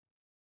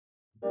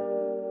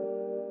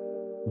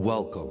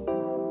Welcome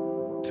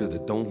to the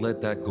Don't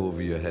Let That Go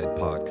Over Your Head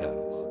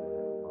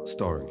podcast,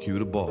 starring Q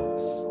the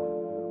Boss.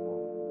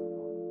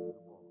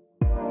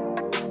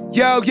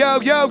 Yo, yo,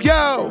 yo,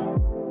 yo.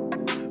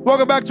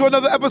 Welcome back to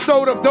another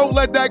episode of Don't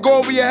Let That Go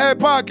Over Your Head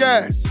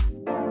podcast.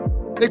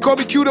 They call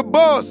me Q the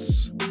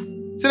Boss.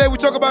 Today we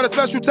talk about a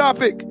special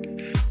topic.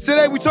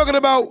 Today we're talking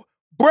about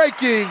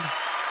breaking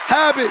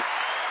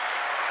habits.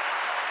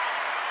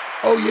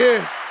 Oh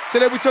yeah.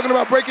 Today we're talking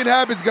about breaking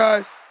habits,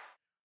 guys.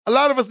 A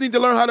lot of us need to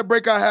learn how to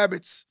break our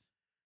habits.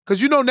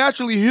 Because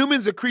naturally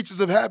humans are creatures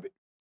of habit.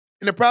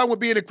 And the problem with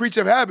being a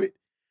creature of habit,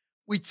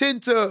 we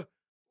tend to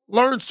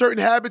learn certain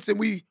habits and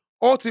we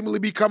ultimately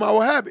become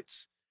our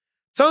habits.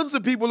 Tons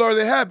of people are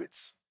their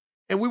habits.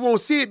 And we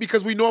won't see it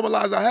because we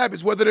normalize our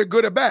habits, whether they're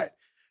good or bad.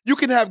 You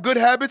can have good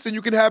habits and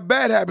you can have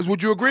bad habits.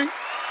 Would you agree?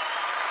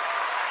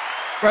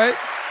 Right?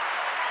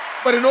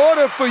 But in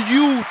order for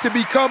you to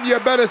become your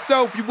better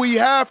self, we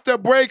have to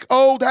break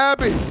old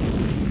habits.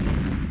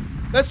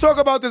 Let's talk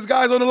about this,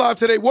 guys, on the live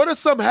today. What are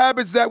some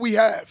habits that we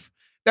have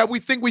that we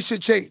think we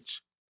should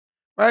change?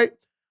 Right?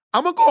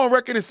 I'm going to go on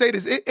record and say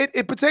this.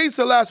 It pertains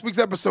to last week's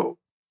episode.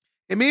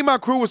 And me and my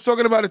crew was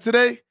talking about it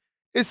today.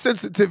 It's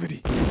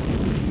sensitivity.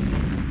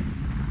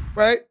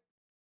 Right?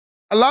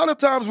 A lot of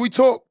times we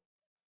talk,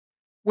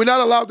 we're not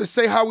allowed to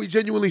say how we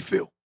genuinely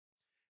feel.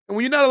 And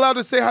when you're not allowed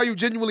to say how you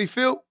genuinely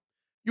feel,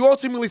 you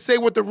ultimately say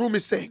what the room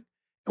is saying.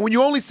 And when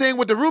you're only saying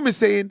what the room is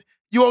saying,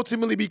 you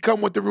ultimately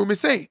become what the room is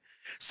saying.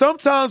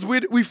 Sometimes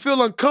we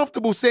feel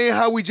uncomfortable saying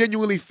how we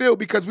genuinely feel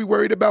because we're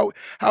worried about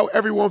how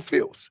everyone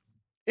feels.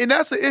 And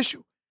that's an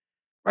issue,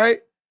 right?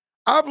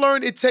 I've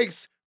learned it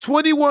takes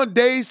 21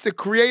 days to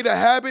create a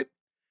habit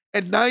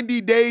and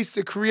 90 days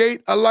to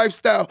create a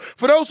lifestyle.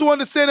 For those who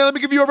understand that, let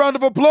me give you a round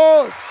of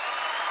applause.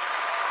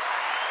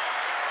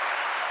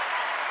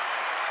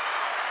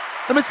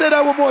 Let me say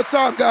that one more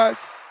time,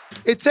 guys.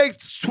 It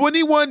takes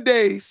 21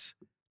 days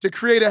to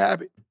create a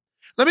habit.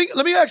 Let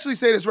me actually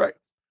say this right.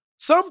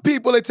 Some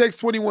people, it takes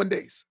 21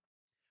 days.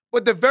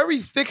 But the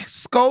very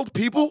thick-skulled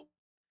people,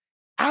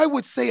 I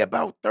would say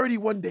about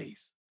 31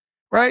 days,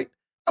 right?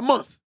 A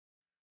month.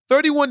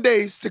 31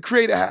 days to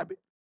create a habit.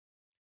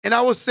 And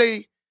I would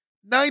say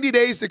 90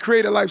 days to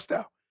create a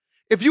lifestyle.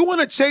 If you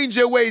want to change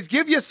your ways,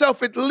 give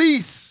yourself at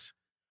least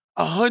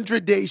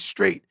 100 days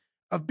straight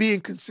of being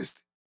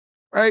consistent,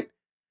 right?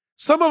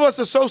 Some of us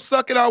are so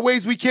stuck in our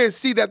ways, we can't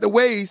see that the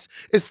ways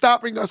is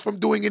stopping us from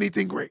doing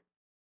anything great.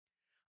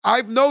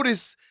 I've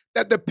noticed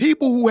that the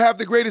people who have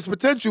the greatest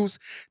potentials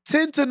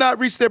tend to not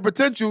reach their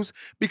potentials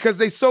because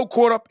they so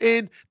caught up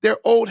in their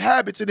old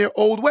habits and their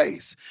old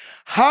ways.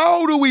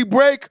 How do we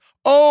break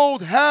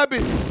old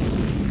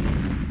habits?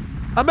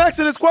 I'm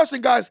asking this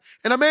question, guys,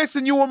 and I'm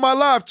asking you on my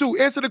live, too.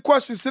 Answer the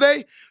questions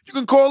today. You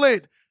can call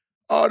in.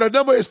 The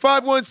number is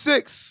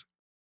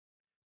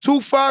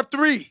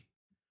 516-253-1150.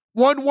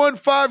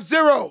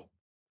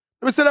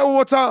 Let me say that one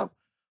more time.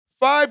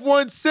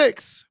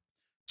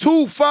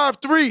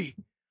 516-253-1150.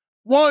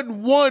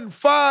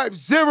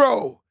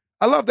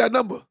 I love that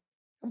number.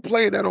 I'm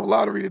playing that on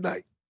lottery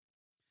tonight.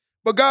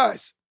 But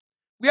guys,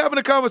 we having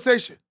a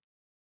conversation,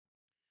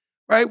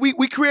 right? We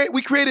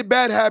created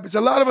bad habits.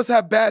 A lot of us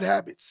have bad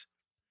habits.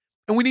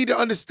 And we need to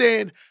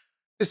understand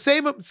the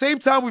same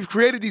time we've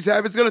created these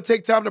habits, it's going to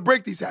take time to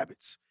break these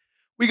habits.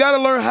 We got to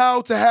learn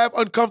how to have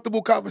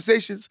uncomfortable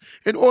conversations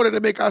in order to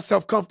make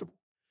ourselves comfortable.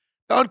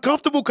 The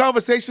uncomfortable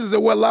conversations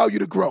are what allow you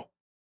to grow.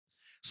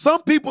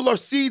 Some people are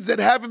seeds that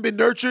haven't been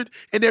nurtured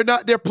and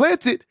they're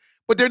planted,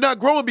 but they're not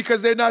growing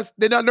because they're not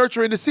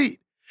nurturing the seed.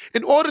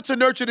 In order to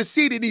nurture the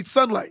seed, it needs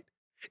sunlight.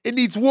 It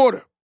needs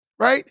water,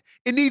 right?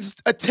 It needs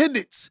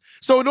attendance.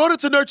 So in order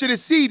to nurture the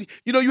seed,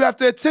 you have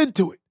to attend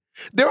to it.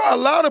 There are a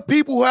lot of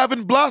people who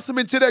haven't blossomed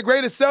into their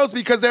greatest selves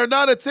because they're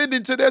not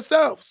attending to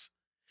themselves.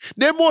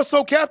 They're more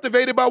so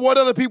captivated by what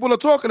other people are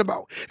talking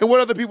about and what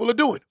other people are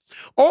doing.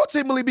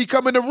 Ultimately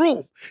becoming a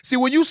room. See,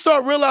 when you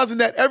start realizing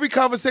that every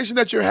conversation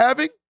that you're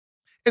having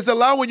is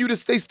allowing you to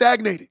stay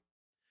stagnated.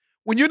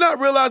 When you're not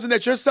realizing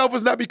that yourself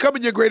is not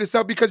becoming your greatest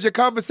self because your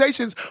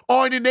conversations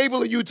aren't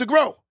enabling you to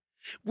grow.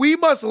 We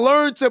must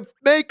learn to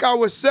make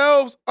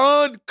ourselves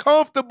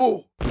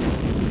uncomfortable.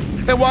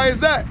 And why is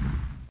that?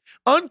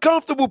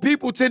 Uncomfortable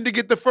people tend to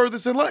get the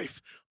furthest in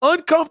life.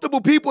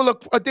 Uncomfortable people,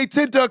 they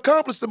tend to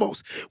accomplish the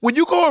most. When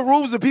you go in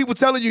rooms of people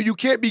telling you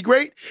can't be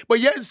great, but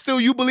yet and still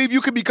you believe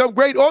you can become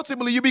great,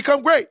 ultimately you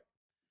become great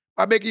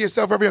by making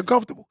yourself very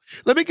uncomfortable.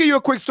 Let me give you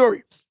a quick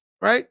story,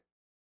 right?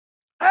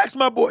 I asked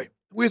my boy,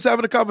 we was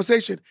having a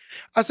conversation.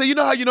 I said, you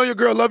know how you know your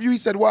girl love you? He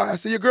said, why? I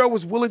said, your girl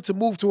was willing to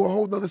move to a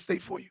whole nother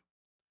state for you,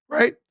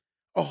 right?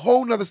 A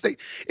whole nother state.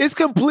 It's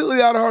completely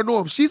out of her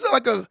norm. She's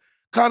like a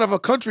kind of a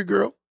country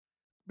girl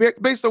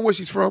based on where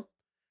she's from,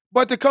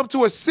 but to come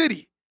to a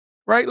city,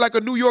 right? Like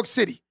a New York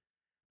City,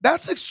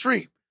 that's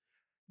extreme.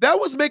 That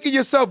was making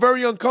yourself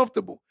very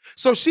uncomfortable.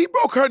 So she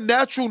broke her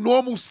natural,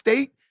 normal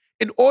state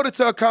in order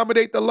to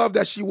accommodate the love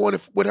that she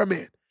wanted with her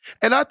man.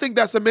 And I think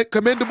that's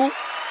commendable,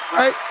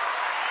 right?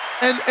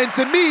 And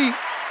to me,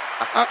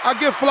 I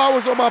give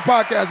flowers on my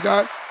podcast,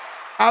 guys.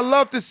 I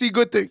love to see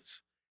good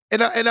things.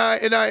 and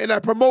I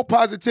promote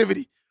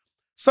positivity.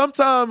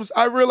 Sometimes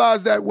I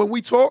realize that when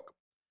we talk,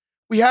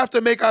 we have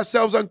to make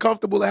ourselves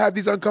uncomfortable to have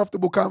these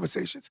uncomfortable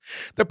conversations.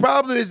 The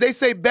problem is they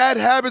say bad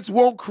habits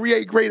won't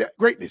create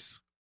greatness,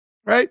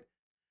 right?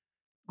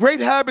 Great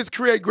habits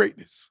create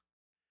greatness.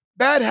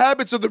 Bad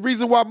habits are the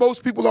reason why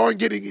most people aren't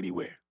getting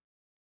anywhere.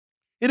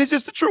 And it's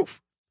just the truth.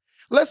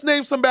 Let's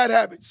name some bad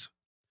habits.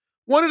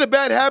 One of the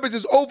bad habits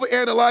is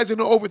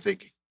overanalyzing or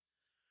overthinking.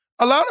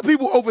 A lot of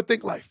people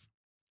overthink life.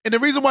 And the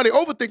reason why they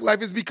overthink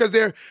life is because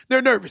they're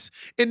nervous.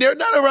 And they're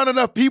not around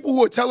enough people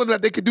who are telling them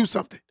that they could do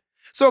something.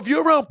 So if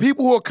you're around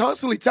people who are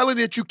constantly telling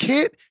you that you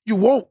can't, you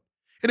won't.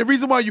 And the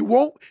reason why you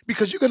won't,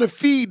 because you're going to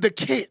feed the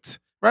can't,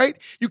 right?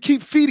 You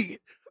keep feeding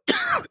it.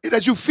 And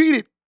as you feed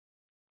it,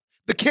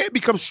 the can't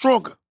becomes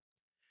stronger.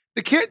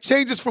 The can't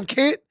changes from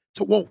can't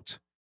to won't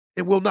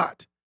and will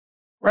not,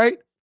 right?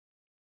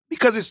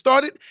 Because it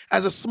started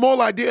as a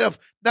small idea of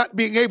not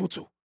being able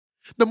to.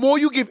 The more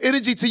you give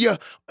energy to your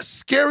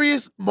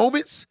scariest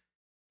moments,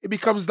 it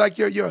becomes like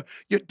your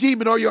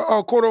demon or your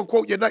quote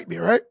unquote your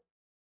nightmare, right?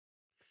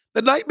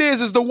 The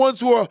nightmares is the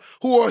ones who are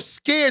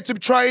scared to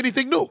try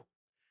anything new.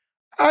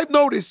 I've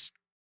noticed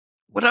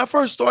when I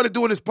first started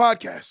doing this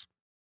podcast,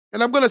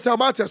 and I'm going to tell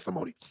my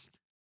testimony,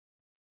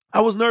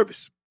 I was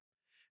nervous.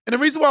 And the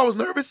reason why I was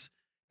nervous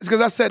is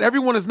because I said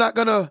everyone is not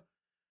going to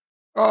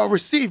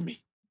receive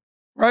me,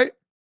 right?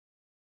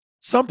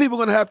 Some people are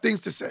going to have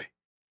things to say.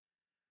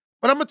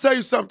 But I'm going to tell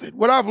you something.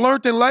 What I've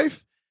learned in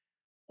life,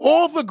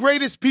 all the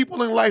greatest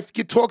people in life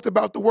get talked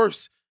about the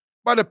worst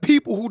by the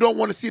people who don't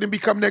want to see them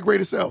become their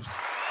greatest selves.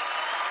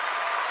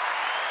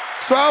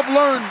 So I've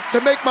learned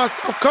to make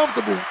myself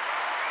comfortable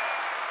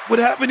with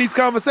having these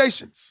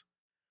conversations.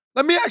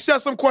 Let me ask y'all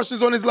some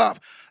questions on this live.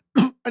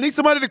 I need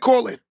somebody to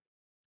call in.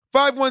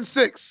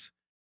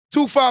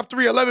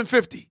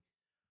 516-253-1150.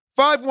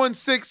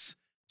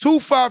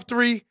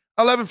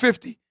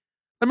 516-253-1150.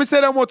 Let me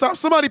say that one more time.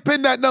 Somebody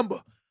pin that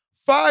number.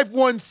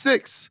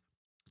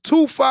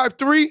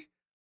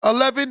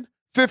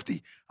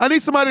 516-253-1150. I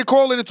need somebody to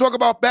call in and talk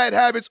about bad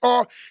habits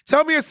or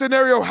tell me a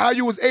scenario how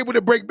you was able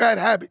to break bad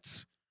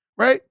habits,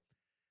 right?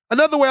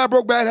 Another way I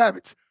broke bad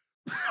habits.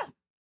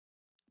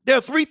 There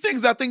are 3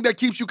 things I think that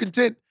keeps you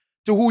content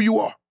to who you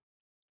are,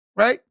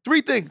 right? 3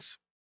 things.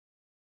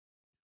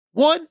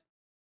 1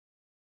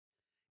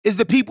 is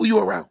the people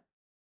you're around.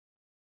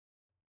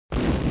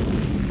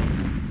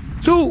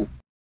 2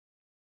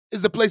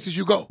 is the places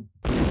you go.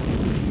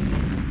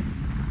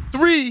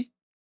 3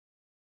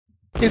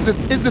 is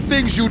the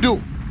things you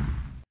do.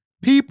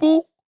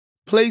 People,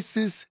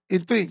 places,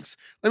 and things.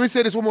 Let me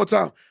say this one more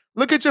time.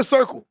 Look at your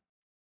circle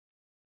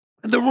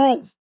and the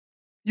room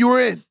you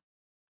were in.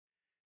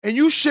 And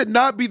you should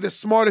not be the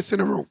smartest in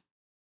the room.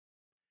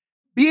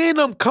 Being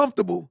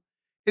uncomfortable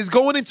is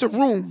going into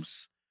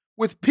rooms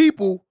with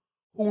people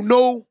who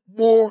know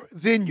more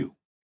than you.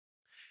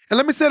 And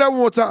let me say that one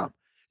more time.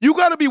 You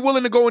got to be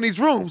willing to go in these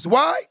rooms.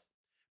 Why?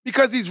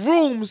 Because these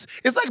rooms,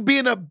 it's like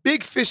being a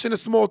big fish in a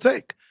small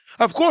tank.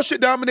 Of course, you're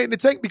dominating the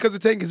tank because the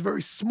tank is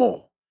very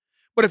small.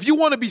 But if you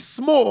want to be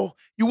small,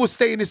 you will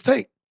stay in this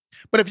tank.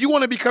 But if you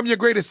want to become your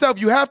greatest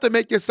self, you have to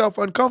make yourself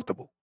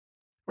uncomfortable,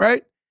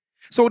 right?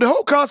 So the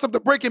whole concept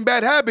of breaking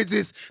bad habits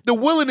is the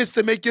willingness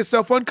to make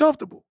yourself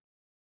uncomfortable.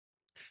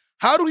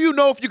 How do you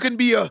know if you can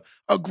be a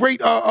great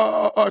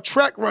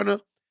track runner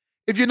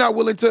if you're not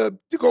willing to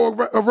go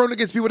run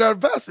against people that are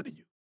faster than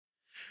you?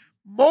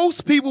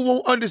 Most people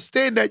won't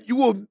understand that you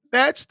will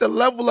match the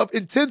level of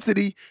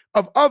intensity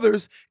of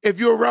others if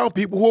you're around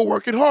people who are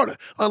working harder,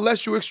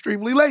 unless you're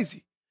extremely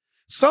lazy.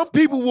 Some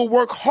people will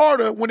work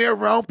harder when they're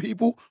around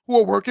people who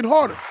are working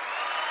harder.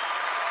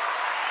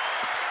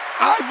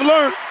 I've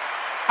learned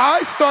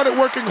I started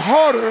working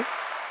harder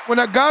when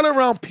I got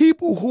around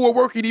people who are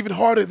working even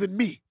harder than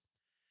me.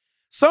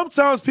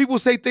 Sometimes people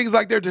say things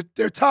like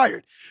they're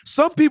tired.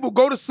 Some people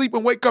go to sleep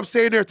and wake up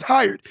saying they're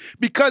tired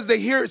because they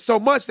hear it so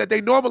much that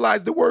they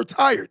normalize the word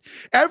tired.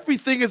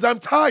 Everything is I'm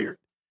tired.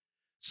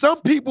 Some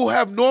people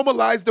have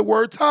normalized the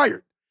word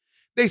tired.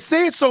 They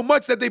say it so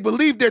much that they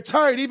believe they're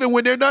tired even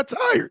when they're not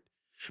tired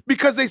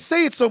because they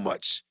say it so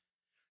much.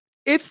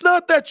 It's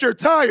not that you're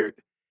tired.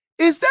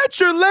 It's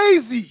that you're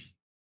lazy.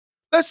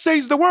 Let's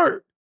change the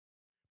word.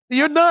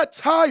 You're not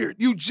tired.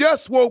 You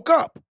just woke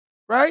up,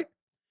 right?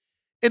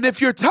 And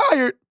if you're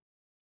tired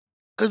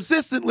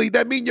consistently,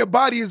 that means your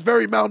body is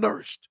very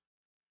malnourished.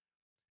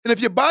 And if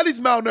your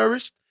body's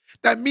malnourished,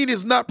 that means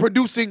it's not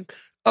producing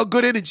a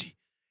good energy.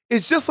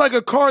 It's just like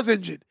a car's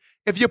engine.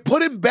 If you're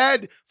putting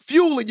bad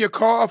fuel in your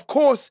car, of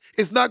course,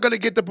 it's not going to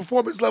get the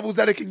performance levels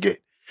that it can get.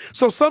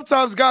 So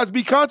sometimes, guys,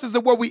 be conscious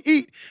of what we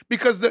eat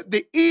because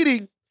the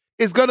eating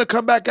is going to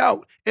come back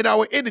out in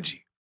our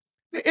energy.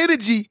 The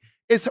energy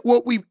is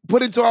what we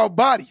put into our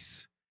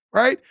bodies,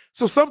 right?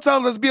 So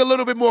sometimes let's be a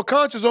little bit more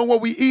conscious on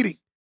what we're eating.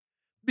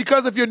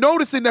 Because if you're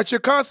noticing that you're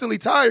constantly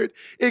tired,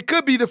 it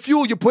could be the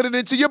fuel you're putting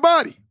into your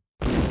body.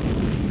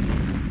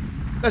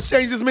 Let's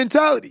change this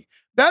mentality.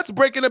 That's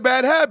breaking a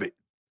bad habit,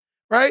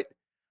 right?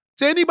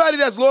 To anybody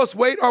that's lost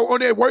weight or on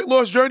their weight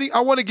loss journey, I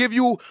want to give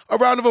you a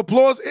round of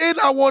applause, and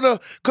I want to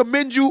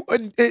commend you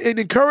and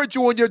encourage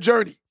you on your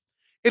journey.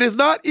 It is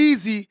not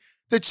easy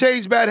to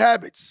change bad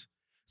habits,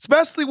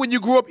 especially when you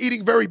grew up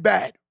eating very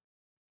bad.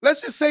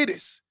 Let's just say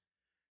this.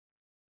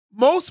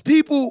 Most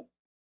people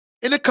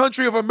in the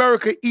country of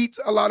America eat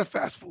a lot of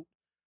fast food.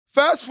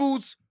 Fast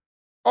foods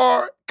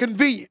are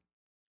convenient.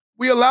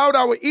 We allowed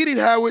our eating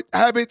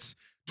habits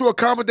to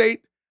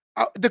accommodate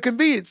the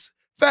convenience.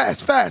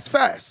 Fast,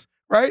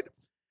 right?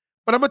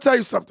 But I'm going to tell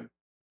you something.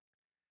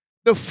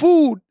 The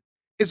food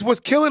is what's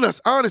killing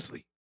us,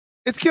 honestly.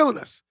 It's killing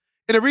us.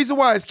 And the reason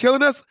why it's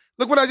killing us,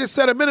 look what I just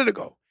said a minute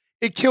ago.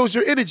 It kills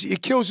your energy.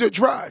 It kills your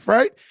drive,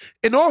 right?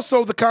 And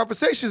also the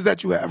conversations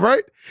that you have,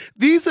 right?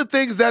 These are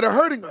things that are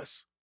hurting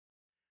us,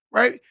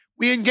 right?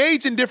 We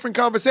engage in different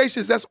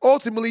conversations that's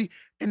ultimately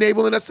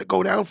enabling us to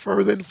go down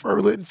further and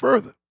further and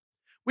further.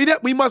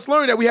 We must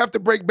learn that we have to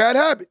break bad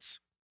habits.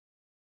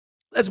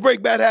 Let's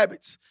break bad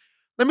habits.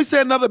 Let me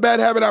say another bad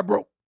habit I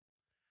broke.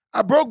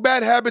 I broke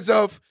bad habits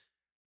of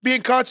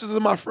being conscious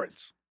of my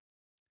friends.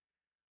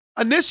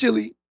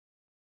 Initially,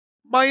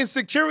 my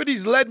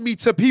insecurities led me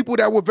to people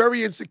that were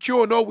very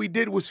insecure, and all we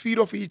did was feed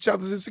off of each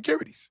other's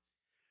insecurities.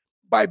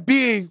 By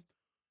being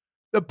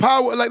the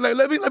power,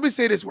 let me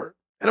say this word,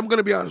 and I'm going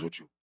to be honest with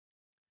you.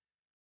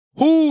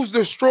 Who's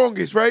the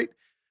strongest, right?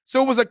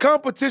 So it was a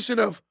competition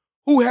of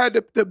who had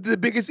the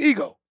biggest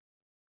ego,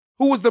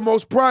 who was the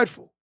most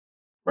prideful,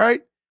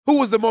 right? Who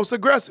was the most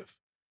aggressive.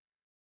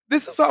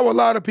 This is how a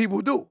lot of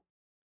people do.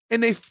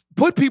 And they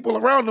put people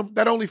around them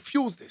that only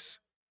fuels this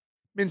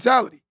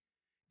mentality.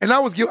 And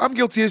I'm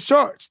guilty as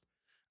charged.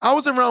 I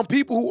was around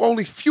people who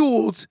only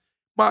fueled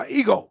my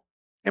ego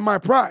and my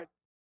pride.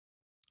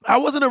 I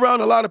wasn't around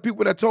a lot of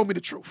people that told me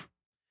the truth.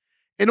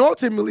 And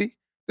ultimately,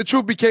 the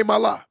truth became my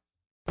lie.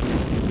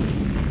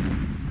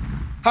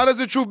 How does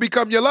the truth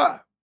become your lie?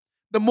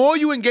 The more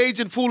you engage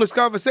in foolish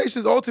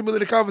conversations, ultimately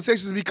the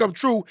conversations become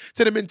true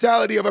to the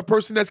mentality of a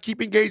person that's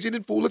keep engaging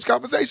in foolish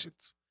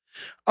conversations.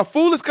 A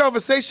foolish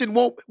conversation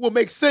will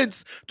make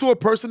sense to a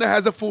person that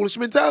has a foolish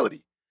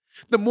mentality.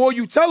 The more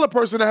you tell a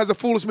person that has a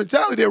foolish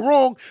mentality they're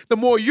wrong, the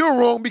more you're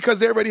wrong because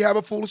they already have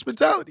a foolish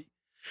mentality.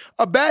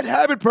 A bad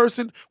habit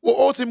person will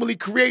ultimately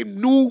create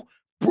new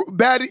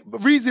bad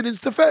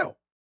reasonings to fail.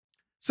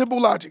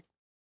 Simple logic.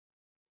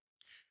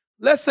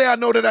 Let's say I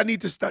know that I need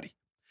to study.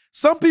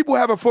 Some people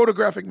have a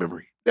photographic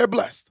memory. They're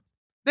blessed.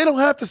 They don't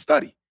have to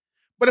study.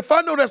 But if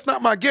I know that's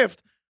not my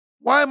gift,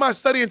 why am I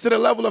studying to the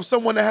level of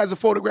someone that has a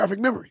photographic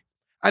memory?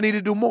 I need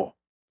to do more,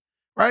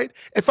 right?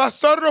 If I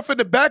started off in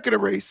the back of the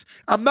race,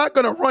 I'm not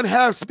going to run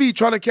half speed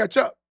trying to catch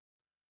up.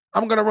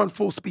 I'm going to run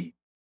full speed.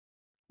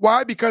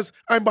 Why? Because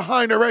I'm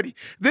behind already.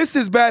 This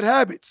is bad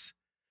habits.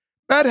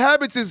 Bad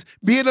habits is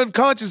being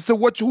unconscious to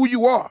who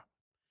you are.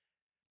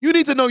 You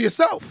need to know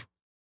yourself.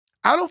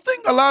 I don't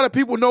think a lot of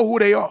people know who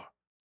they are.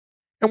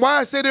 And why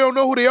I say they don't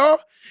know who they are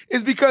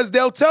is because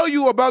they'll tell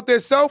you about their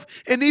self,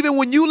 and even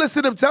when you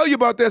listen to them tell you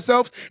about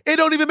themselves, it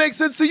don't even make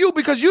sense to you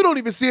because you don't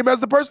even see them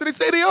as the person they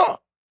say they are.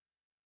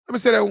 Let me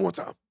say that one more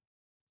time.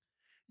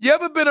 You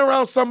ever been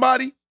around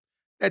somebody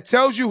that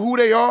tells you who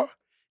they are,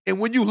 and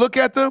when you look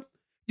at them,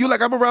 you're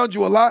like, I'm around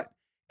you a lot,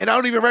 and I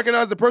don't even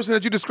recognize the person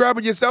that you're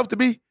describing yourself to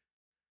be?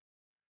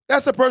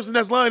 That's a person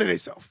that's lying to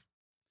themselves.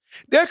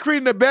 They're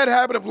creating a bad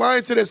habit of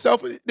lying to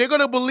themselves. They're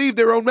going to believe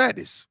their own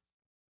madness.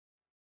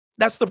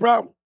 That's the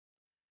problem.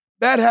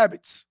 Bad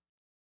habits.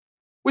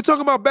 We're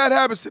talking about bad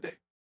habits today,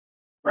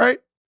 right?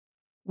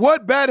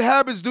 What bad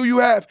habits do you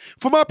have?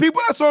 For my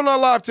people that's on our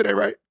live today,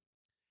 right?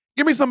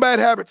 Give me some bad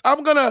habits.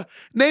 I'm going to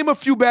name a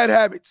few bad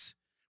habits,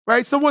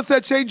 right? Someone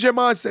said change your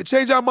mindset.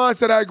 Change our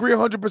mindset. I agree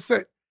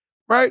 100%,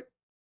 right?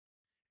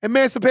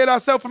 Emancipate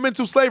ourselves from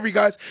mental slavery,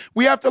 guys.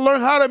 We have to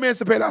learn how to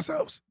emancipate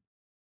ourselves.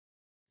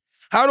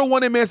 How do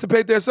one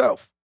emancipate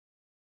themselves?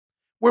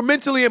 We're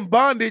mentally in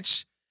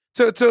bondage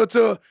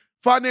to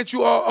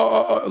financial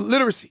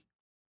literacy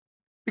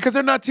because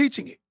they're not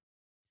teaching it.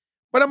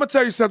 But I'm going to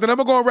tell you something. I'm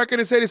going to go on record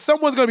and say this.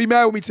 Someone's going to be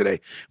mad with me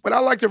today, but I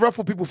like to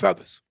ruffle people's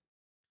feathers.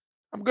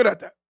 I'm good at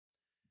that.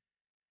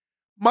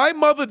 My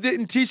mother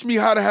didn't teach me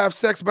how to have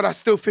sex, but I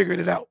still figured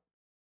it out.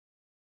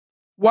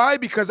 Why?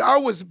 Because I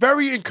was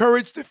very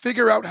encouraged to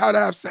figure out how to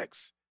have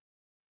sex.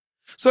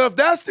 So if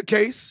that's the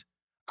case,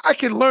 I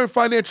can learn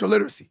financial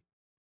literacy.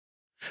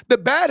 The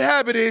bad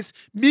habit is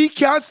me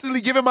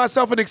constantly giving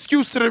myself an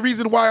excuse to the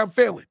reason why I'm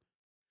failing.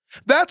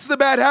 That's the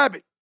bad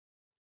habit.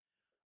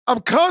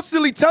 I'm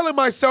constantly telling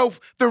myself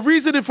the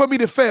reason for me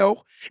to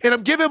fail, and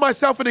I'm giving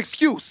myself an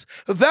excuse.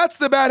 That's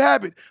the bad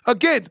habit.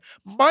 Again,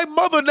 my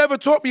mother never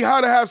taught me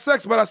how to have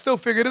sex, but I still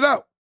figured it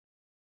out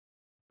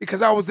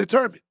because I was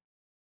determined.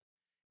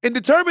 And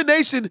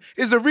determination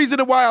is the reason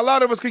why a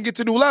lot of us can get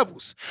to new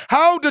levels.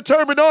 How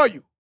determined are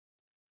you?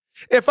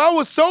 If I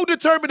was so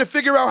determined to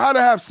figure out how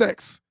to have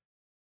sex,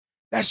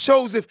 that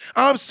shows if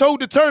I'm so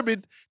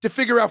determined to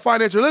figure out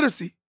financial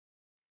literacy,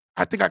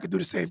 I think I could do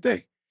the same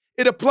thing.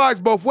 It applies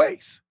both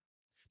ways.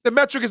 The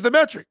metric is the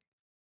metric,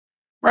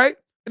 right?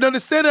 And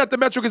understanding that the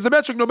metric is the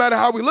metric no matter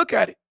how we look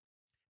at it.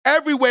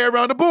 everywhere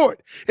around the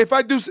board. If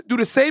I do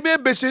the same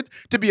ambition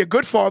to be a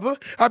good father,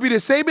 I'll be the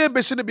same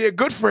ambition to be a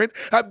good friend,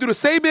 I do the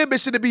same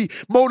ambition to be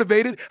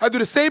motivated, I do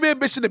the same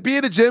ambition to be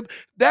in the gym.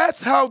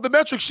 That's how the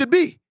metric should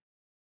be.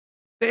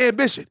 The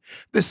ambition.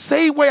 The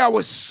same way I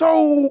was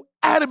so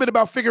adamant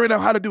about figuring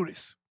out how to do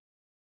this.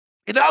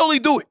 And not only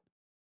do it,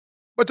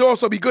 but to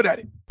also be good at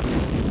it.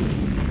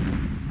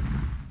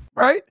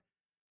 Right?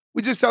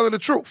 We're just telling the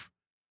truth.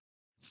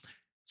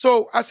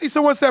 So I see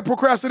someone said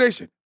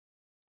procrastination,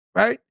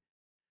 right?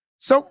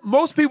 So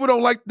most people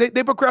don't like, they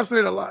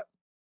procrastinate a lot.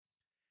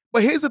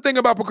 But here's the thing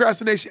about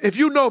procrastination. If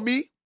you know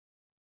me,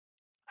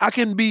 I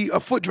can be a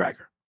foot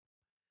dragger.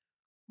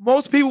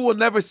 Most people will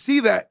never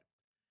see that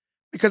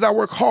because I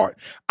work hard.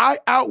 I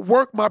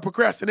outwork my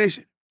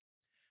procrastination.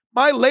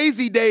 My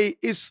lazy day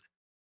is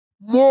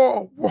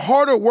more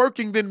harder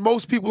working than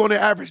most people on their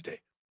average day.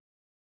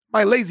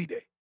 My lazy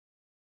day,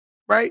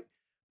 right?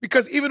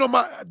 Because even on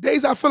my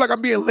days I feel like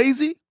I'm being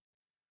lazy,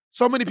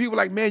 so many people are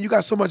like, man, you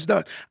got so much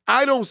done.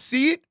 I don't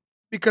see it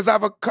because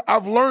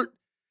I've learned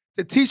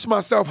to teach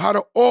myself how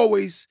to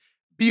always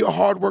be a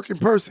hardworking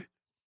person,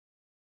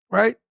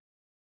 right?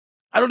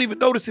 I don't even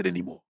notice it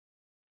anymore.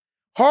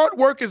 Hard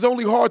work is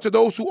only hard to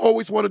those who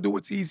always want to do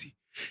what's easy.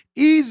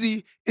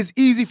 Easy is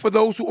easy for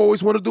those who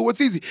always want to do what's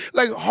easy.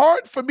 Like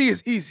hard for me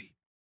is easy.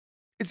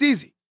 It's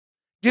easy.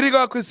 Getting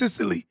up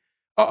consistently,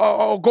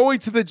 going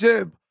to the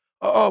gym.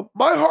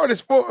 My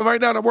hardest for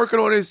right now that I'm working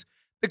on is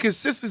the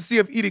consistency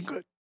of eating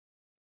good.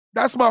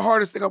 That's my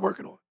hardest thing I'm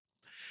working on.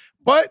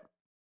 But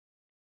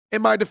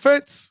in my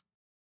defense,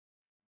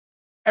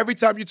 every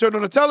time you turn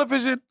on the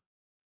television,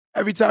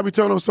 every time you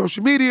turn on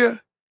social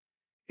media,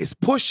 it's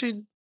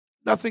pushing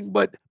nothing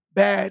but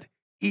bad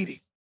eating,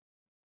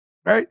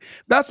 right?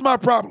 That's my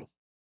problem.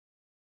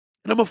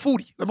 And I'm a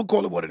foodie. I'm going to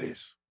call it what it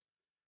is.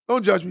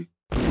 Don't judge me.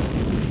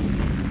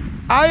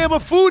 I am a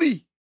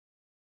foodie.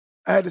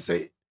 I had to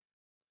say it.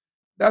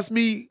 That's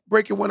me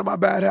breaking one of my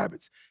bad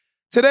habits.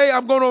 Today,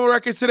 I'm going on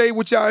record today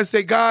with y'all and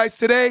say, guys,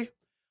 today,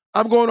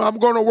 I'm going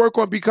to work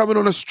on becoming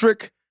on a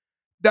strict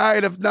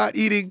diet of not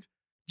eating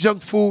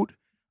junk food.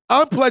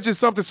 I'm pledging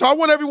something. So I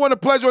want everyone to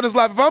pledge on this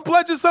life. If I'm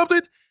pledging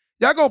something,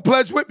 y'all going to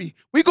pledge with me.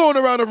 We going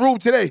around the room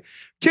today.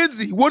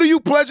 Kinsey, what are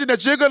you pledging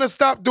that you're going to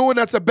stop doing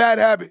that's a bad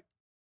habit?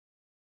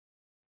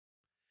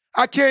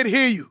 I can't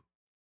hear you.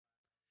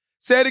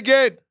 Say it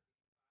again.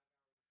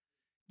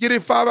 Getting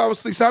 5 hours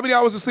sleep. So how many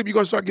hours of sleep you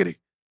going to start getting?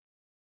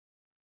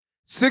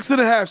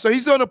 6.5. So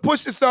he's going to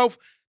push himself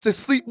to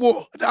sleep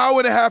more. An hour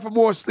and a half or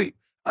more sleep.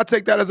 I'll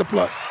take that as a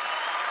plus.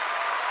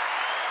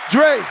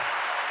 Dre,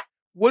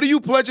 what are you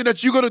pledging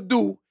that you're going to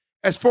do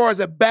as far as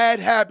a bad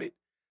habit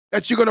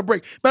that you're going to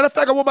break? Matter of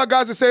fact, I want my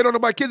guys to say it on the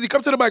mic. Kinsey,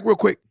 come to the mic real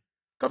quick.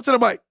 Come to the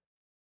mic.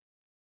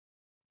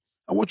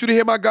 I want you to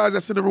hear my guys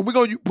that's in the room. We're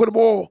going to put them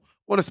all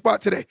on the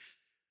spot today.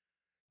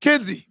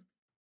 Kinsey,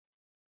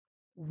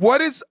 what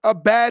is a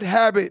bad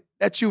habit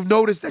that you've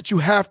noticed that you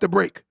have to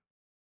break?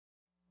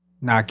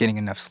 Not getting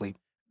enough sleep.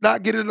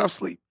 Not getting enough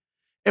sleep.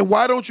 And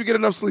why don't you get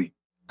enough sleep?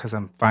 Because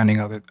I'm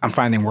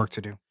finding work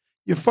to do.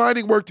 You're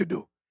finding work to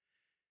do.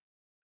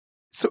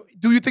 So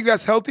do you think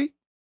that's healthy?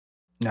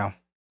 No.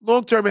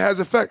 Long term, it has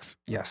effects.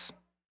 Yes.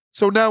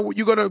 So now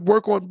you're going to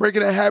work on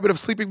breaking that habit of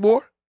sleeping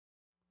more?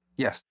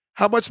 Yes.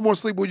 How much more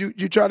sleep will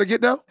you try to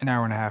get now? An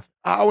hour and a half.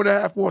 An hour and a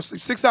half more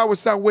sleep. 6 hours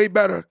sound way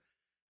better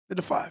than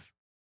the 5.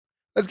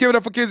 Let's give it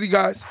up for Kinsey,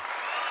 guys.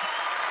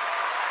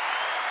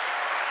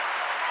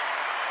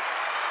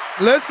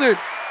 Listen.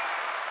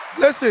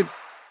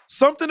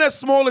 Something as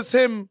small as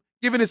him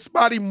giving his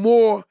body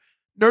more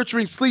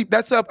nurturing sleep,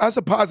 that's a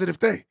positive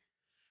thing.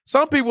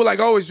 Some people are like,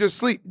 oh, it's just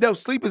sleep. No,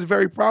 sleep is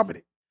very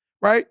prominent,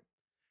 right?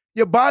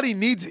 Your body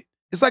needs it.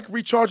 It's like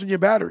recharging your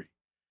battery,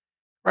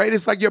 right?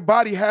 It's like your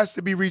body has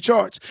to be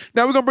recharged.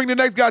 Now we're going to bring the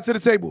next guy to the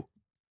table.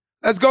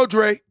 Let's go,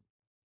 Dre.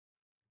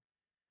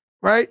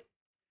 Right?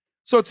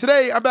 So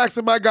today, I'm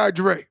asking my guy,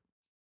 Dre.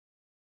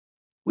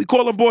 We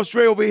call him Boss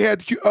Dre over here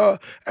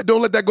at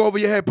Don't Let That Go Over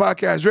Your Head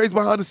podcast. Dre's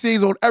behind the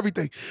scenes on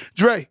everything.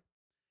 Dre,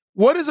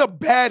 what is a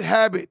bad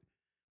habit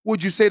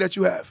would you say that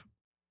you have?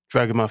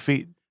 Dragging my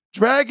feet.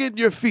 Dragging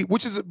your feet,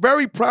 which is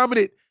very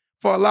prominent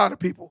for a lot of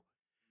people.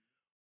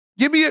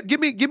 Give me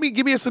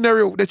a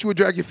scenario that you would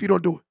drag your feet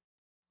on doing.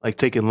 Like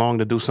taking long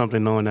to do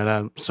something knowing that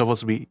I'm supposed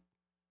to be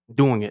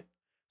doing it.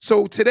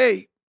 So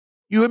today,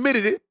 you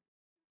admitted it,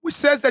 which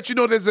says that you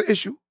know there's an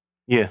issue.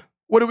 Yeah.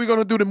 What are we going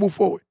to do to move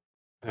forward?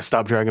 I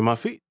stop dragging my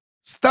feet.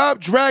 Stop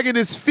dragging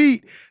his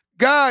feet.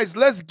 Guys,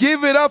 let's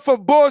give it up for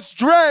Boss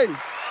Dre.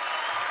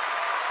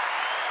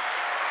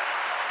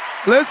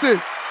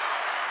 Listen,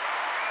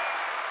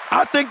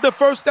 I think the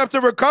first step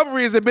to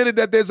recovery is admitting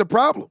that there's a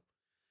problem.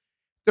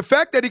 The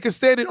fact that he can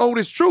stand and own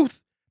his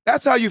truth,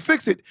 that's how you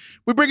fix it.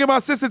 We're bringing my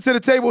sister to the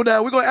table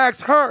now. We're going to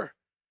ask her,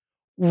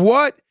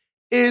 what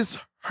is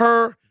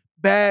her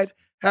bad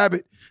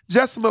habit?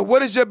 Jessima,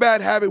 what is your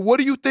bad habit? What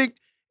do you think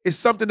is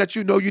something that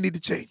you know you need to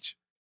change?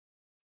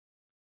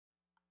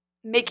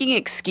 Making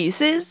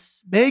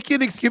excuses?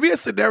 Give me a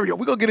scenario.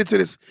 We're going to get into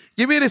this.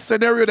 Give me this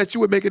scenario that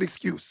you would make an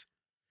excuse.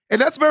 And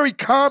that's very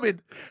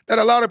common that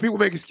a lot of people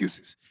make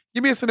excuses.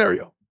 Give me a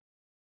scenario.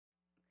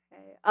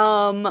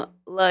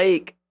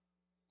 Like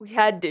we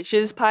had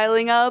dishes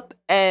piling up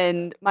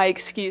and my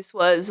excuse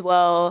was,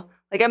 well,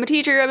 like I'm a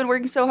teacher, I've been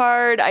working so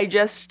hard. I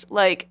just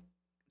like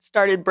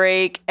started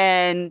break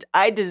and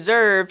I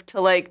deserve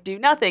to like do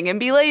nothing and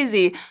be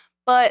lazy.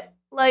 But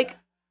like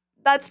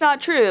that's not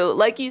true.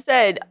 Like you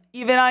said,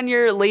 even on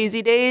your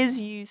lazy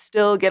days, you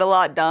still get a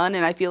lot done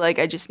and I feel like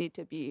I just need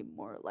to be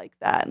more like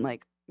that and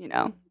like, you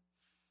know.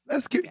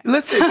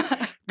 Listen,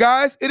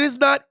 guys, it is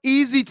not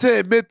easy to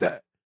admit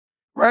that,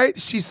 right?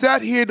 She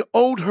sat here and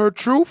owned her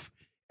truth,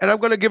 and I'm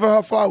going to give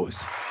her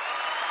flowers.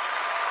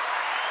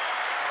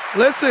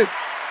 Listen,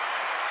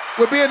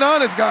 we're being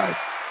honest,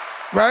 guys,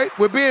 right?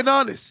 We're being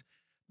honest.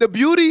 The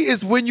beauty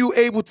is when you're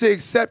able to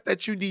accept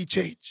that you need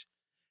change.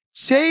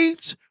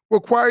 Change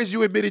requires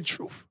you admitting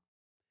truth.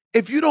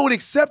 If you don't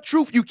accept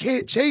truth, you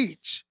can't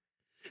change.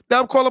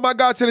 Now I'm calling my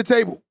God to the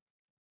table,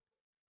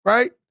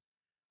 right?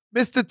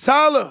 Mr.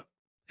 Tyler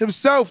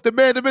himself, the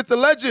man, the myth, the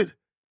legend.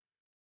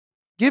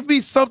 Give me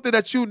something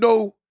that you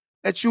know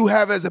that you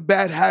have as a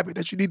bad habit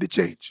that you need to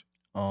change.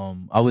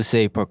 I would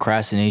say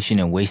procrastination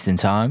and wasting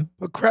time.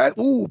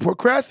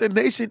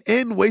 Procrastination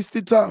and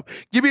wasting time.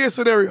 Give me a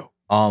scenario.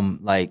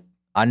 Like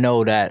I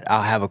know that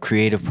I'll have a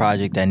creative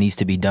project that needs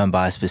to be done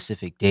by a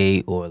specific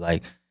date, or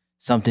like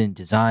something,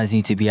 designs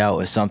need to be out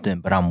or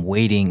something, but I'm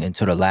waiting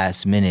until the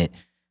last minute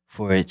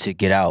for it to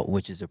get out,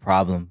 which is a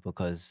problem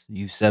because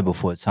you said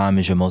before, time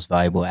is your most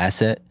valuable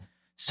asset.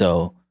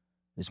 So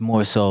it's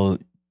more so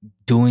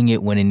doing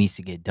it when it needs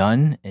to get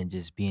done and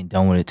just being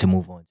done with it to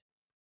move on.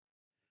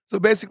 So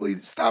basically,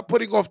 stop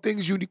putting off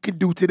things you can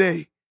do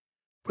today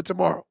for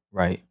tomorrow.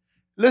 Right.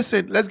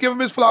 Listen, let's give him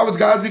his flowers,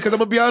 guys, because I'm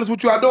going to be honest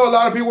with you. I know a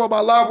lot of people on my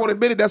live won't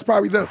admit it. That's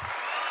probably them.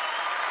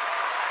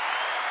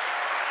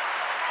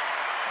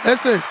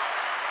 Listen,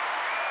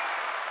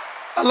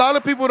 a lot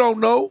of people don't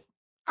know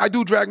I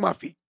do drag my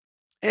feet.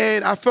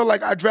 And I feel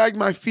like I dragged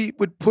my feet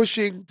with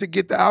pushing to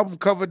get the album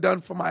cover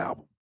done for my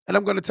album. And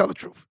I'm going to tell the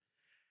truth.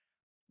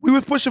 We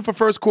were pushing for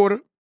first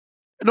quarter.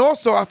 And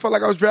also, I felt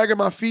like I was dragging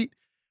my feet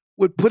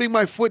with putting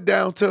my foot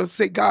down to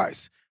say,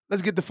 guys,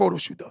 let's get the photo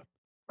shoot done,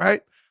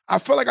 right? I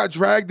felt like I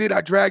dragged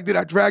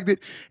it.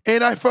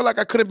 And I felt like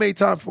I could have made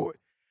time for it.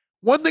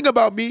 One thing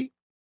about me,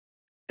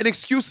 an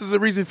excuse is a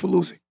reason for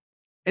losing.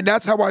 And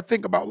that's how I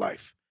think about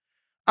life.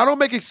 I don't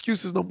make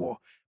excuses no more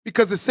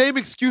because the same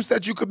excuse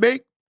that you could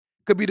make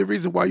could be the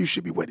reason why you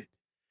should be winning.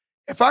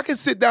 If I can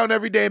sit down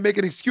every day and make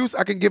an excuse,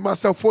 I can give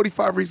myself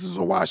 45 reasons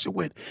on why I should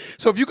win.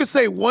 So if you can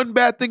say one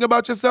bad thing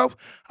about yourself,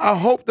 I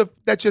hope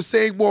that you're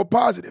saying more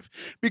positive.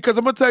 Because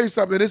I'm going to tell you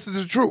something, this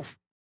is the truth.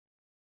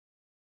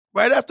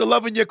 Right after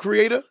loving your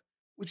creator,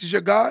 which is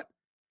your God,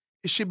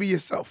 it should be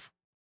yourself.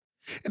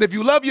 And if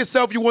you love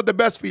yourself, you want the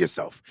best for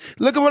yourself.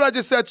 Look at what I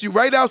just said to you.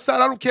 Right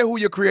outside, I don't care who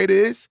your creator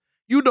is.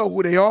 You know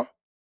who they are,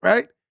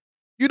 right?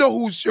 You know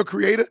who's your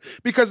creator,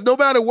 because no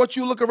matter what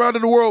you look around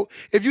in the world,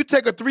 if you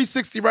take a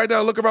 360 right now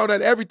and look around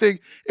at everything,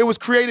 it was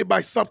created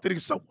by something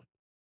and someone,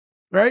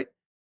 right?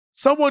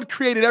 Someone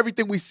created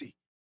everything we see.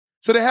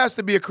 So there has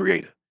to be a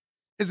creator.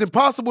 It's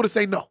impossible to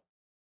say no.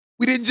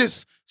 We didn't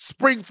just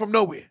spring from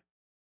nowhere.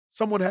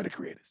 Someone had to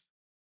create us.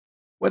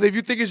 Whether if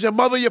you think it's your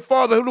mother, your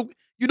father,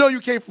 you know you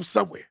came from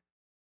somewhere,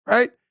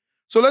 right?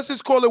 So let's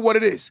just call it what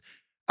it is.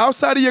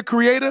 Outside of your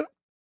creator,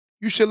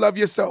 you should love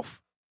yourself.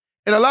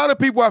 And a lot of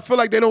people, I feel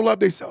like they don't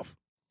love themselves.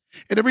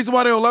 And the reason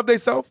why they don't love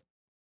themselves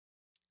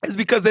is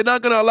because they're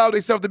not going to allow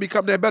themselves to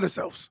become their better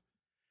selves,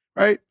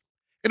 right?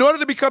 In order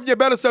to become your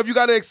better self, you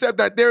got to accept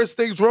that there's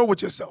things wrong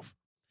with yourself.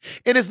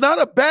 And it's not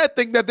a bad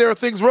thing that there are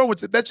things wrong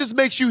with it. That just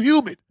makes you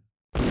human.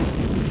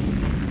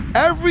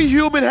 Every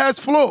human has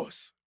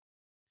flaws.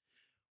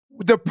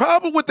 The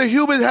problem with the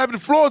human having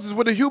flaws is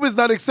when the human's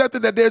not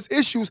accepting that there's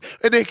issues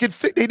and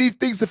they need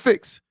things to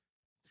fix.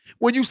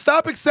 When you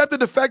stop accepting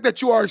the fact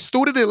that you are a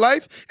student in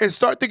life and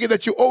start thinking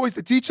that you're always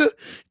the teacher,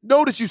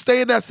 notice you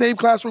stay in that same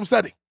classroom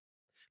setting.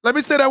 Let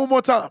me say that one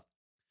more time.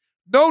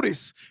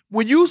 Notice,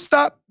 when you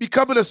stop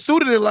becoming a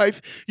student in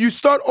life, you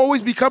start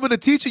always becoming a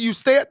teacher. You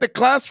stay at the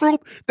classroom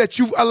that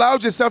you've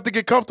allowed yourself to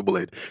get comfortable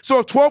in. So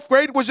if 12th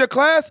grade was your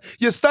class,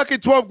 you're stuck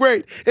in 12th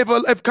grade.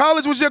 If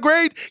college was your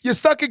grade, you're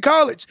stuck in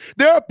college.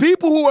 There are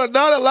people who are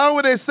not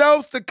allowing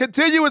themselves to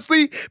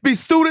continuously be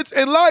students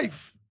in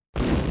life.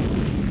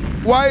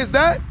 Why is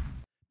that?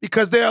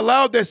 Because they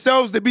allowed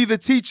themselves to be the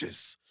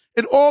teachers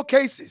in all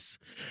cases.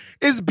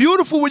 It's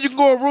beautiful when you can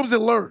go in rooms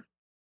and learn.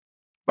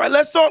 Right?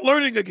 Let's start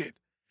learning again.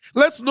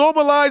 Let's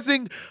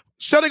normalizing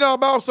shutting our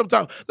mouth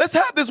sometimes. Let's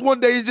have this one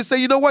day and just say,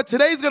 you know what?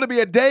 Today's going to be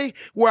a day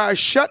where I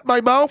shut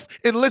my mouth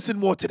and listen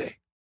more today.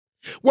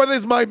 Whether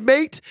it's my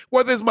mate,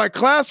 whether it's my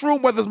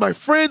classroom, whether it's my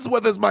friends,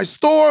 whether it's my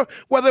store,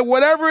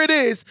 whatever it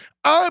is,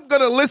 I'm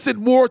going to listen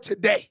more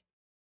today.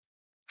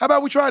 How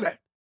about we try that?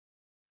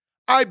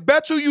 I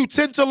bet you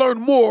tend to learn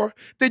more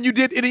than you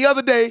did any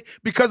other day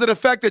because of the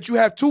fact that you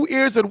have 2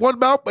 ears and 1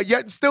 mouth, but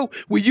yet and still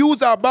we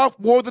use our mouth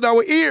more than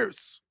our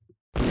ears.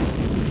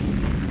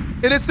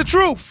 And it's the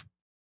truth.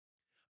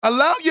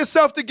 Allow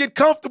yourself to get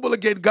comfortable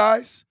again,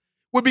 guys.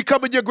 with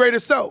becoming your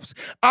greatest selves.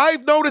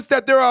 I've noticed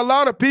that there are a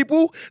lot of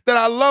people that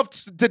I love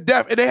to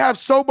death, and they have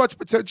so much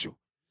potential.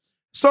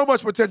 So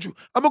much potential.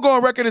 I'm going to go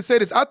on record and say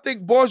this. I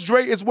think Boss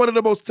Dre is one of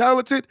the most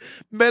talented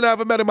men I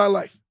ever met in my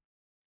life.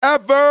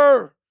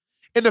 Ever.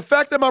 And the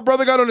fact that my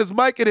brother got on his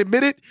mic and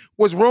admitted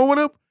what's wrong with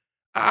him,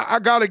 I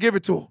got to give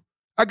it to him.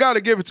 I got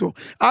to give it to him.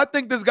 I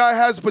think this guy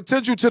has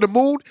potential to the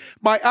moon.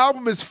 My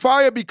album is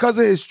fire because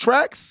of his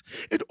tracks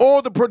and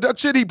all the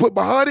production he put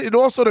behind it, and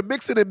also the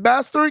mixing and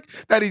mastering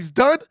that he's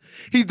done.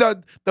 He's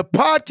done the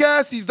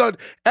podcast. He's done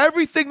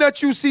everything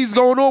that you see is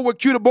going on with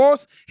Q the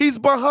Boss. He's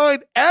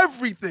behind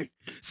everything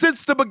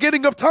since the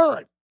beginning of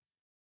time.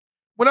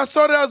 When I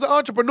started as an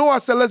entrepreneur, I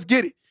said, let's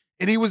get it.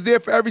 And he was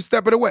there for every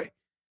step of the way.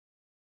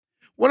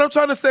 What I'm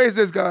trying to say is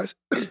this, guys.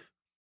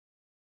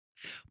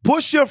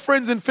 Push your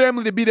friends and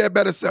family to be their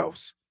better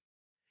selves.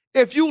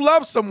 If you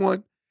love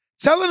someone,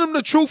 telling them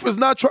the truth is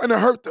not trying to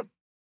hurt them.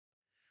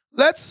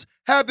 Let's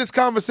have this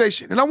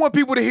conversation. And I want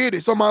people to hear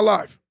this on my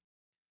live.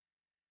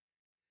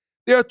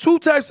 There are two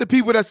types of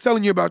people that's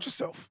telling you about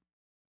yourself.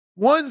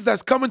 One's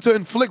that's coming to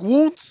inflict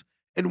wounds,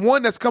 and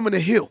one that's coming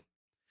to heal.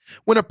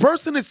 When a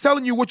person is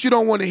telling you what you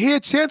don't want to hear,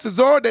 chances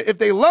are that if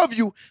they love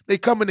you, they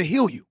coming to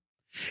heal you.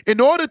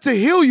 In order to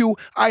heal you,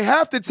 I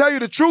have to tell you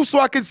the truth so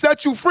I can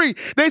set you free.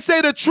 They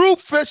say the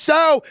truth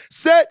shall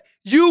set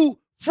you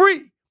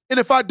free. And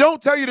if I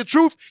don't tell you the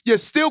truth, you're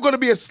still going to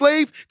be a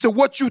slave to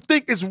what you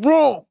think is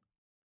wrong.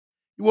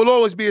 You will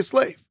always be a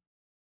slave.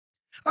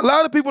 A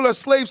lot of people are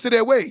slaves to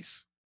their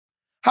ways.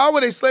 How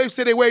are they slaves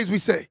to their ways, we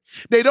say?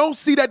 They don't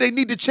see that they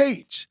need to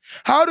change.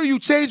 How do you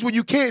change when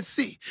you can't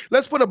see?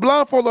 Let's put a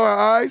blindfold on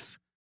our eyes.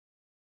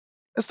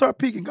 Let's start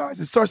peeking, guys,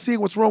 and start seeing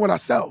what's wrong with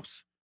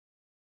ourselves.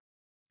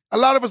 A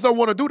lot of us don't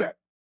want to do that.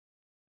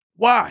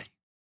 Why?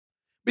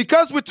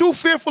 Because we're too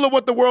fearful of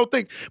what the world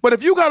thinks. But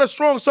if you got a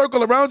strong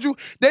circle around you,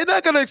 they're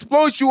not going to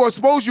exploit you or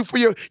expose you for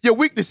your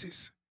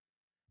weaknesses.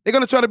 They're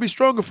going to try to be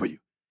stronger for you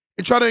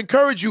and try to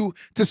encourage you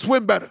to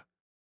swim better,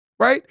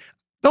 right?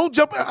 Don't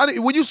jump.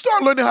 When you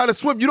start learning how to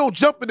swim, you don't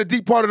jump in the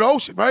deep part of the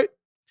ocean, right?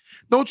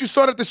 Don't you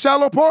start at the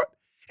shallow part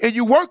and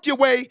you work your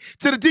way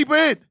to the deeper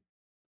end?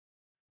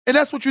 And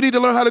that's what you need to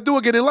learn how to do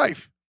again in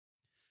life.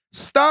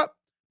 Stop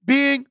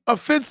being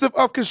offensive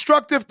of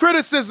constructive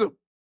criticism.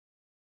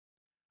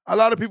 A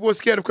lot of people are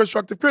scared of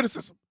constructive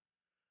criticism.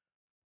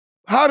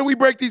 How do we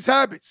break these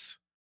habits?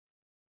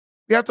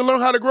 We have to learn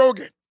how to grow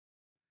again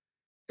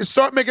and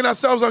start making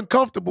ourselves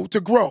uncomfortable to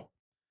grow.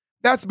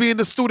 That's being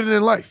the student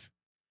in life.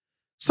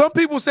 Some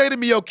people say to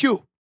me, yo,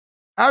 Q,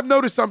 I've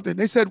noticed something.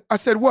 I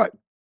said, what?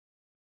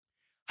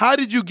 How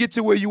did you get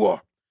to where you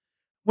are?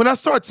 When I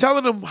start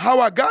telling them how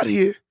I got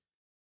here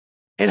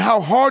and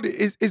how hard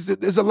it is,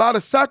 there's a lot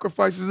of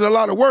sacrifices and a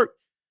lot of work,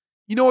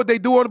 you know what they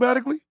do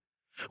automatically?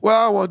 Well,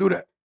 I don't want to do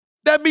that.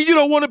 That means you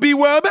don't want to be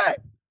where I'm at.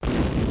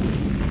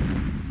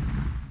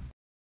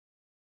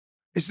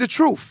 It's the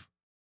truth.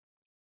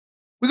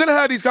 We're going to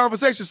have these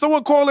conversations.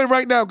 Someone call in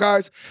right now,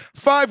 guys.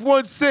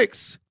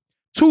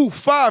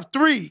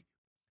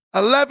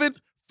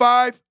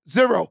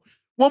 516-253-1150.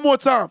 One more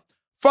time.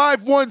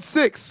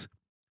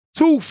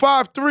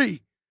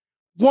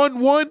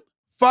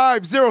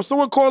 516-253-1150.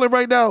 Someone call in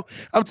right now.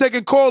 I'm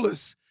taking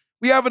callers.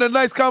 We having a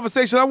nice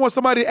conversation. I want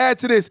somebody to add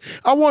to this.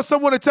 I want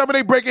someone to tell me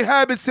they're breaking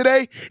habits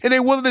today and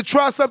they're willing to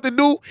try something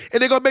new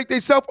and they're going to make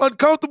themselves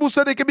uncomfortable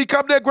so they can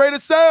become their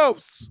greatest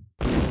selves.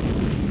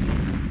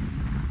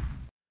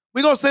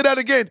 We're going to say that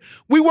again.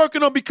 We're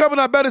working on becoming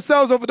our better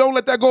selves over Don't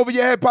Let That Go Over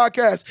Your Head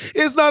podcast.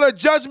 It's not a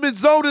judgment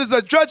zone. It's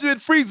a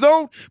judgment-free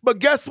zone. But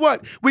guess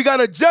what? We got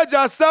to judge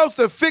ourselves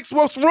to fix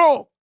what's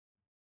wrong.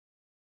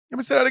 Let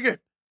me say that again.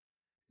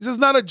 This is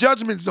not a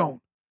judgment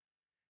zone.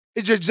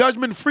 It's a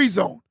judgment-free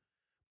zone.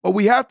 But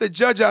we have to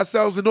judge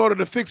ourselves in order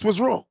to fix what's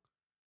wrong.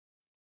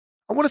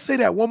 I want to say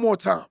that one more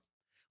time.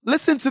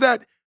 Listen to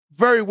that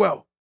very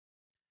well.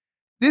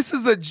 This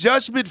is a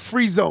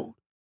judgment-free zone,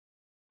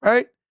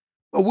 right?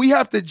 But we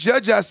have to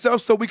judge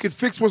ourselves so we can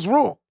fix what's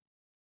wrong.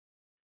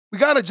 We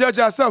got to judge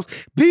ourselves.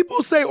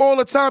 People say all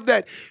the time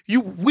that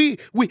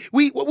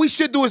what we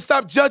should do is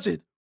stop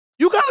judging.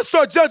 You got to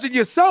start judging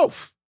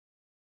yourself.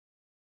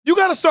 You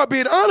got to start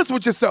being honest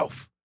with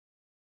yourself,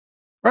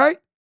 right?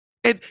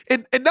 And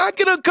not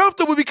get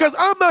uncomfortable because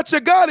I'm not your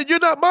God and you're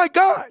not my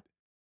God.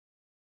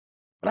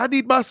 But I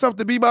need myself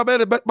to be my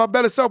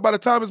better self by the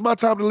time it's my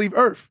time to leave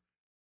Earth.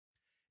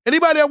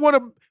 Anybody that want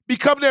to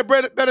become their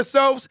better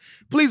selves,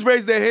 please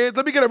raise their hand.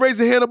 Let me get a raise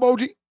your hand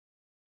emoji.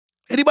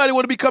 Anybody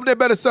want to become their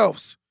better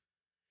selves?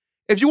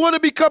 If you want to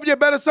become your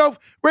better self,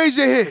 raise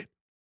your hand.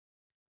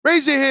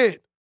 Raise your hand,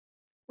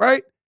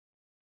 right?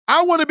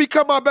 I want to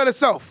become my better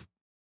self.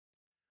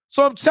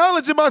 So I'm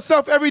challenging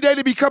myself every day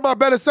to become my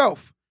better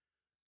self,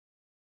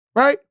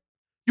 right?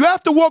 You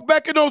have to walk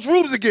back in those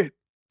rooms again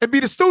and be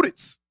the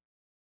students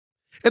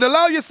and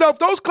allow yourself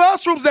those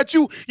classrooms that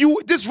you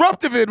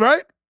disruptive in,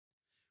 right?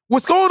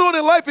 What's going on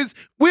in life is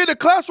we're in a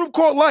classroom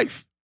called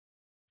life.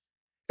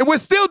 And we're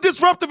still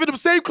disruptive in the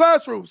same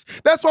classrooms.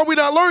 That's why we're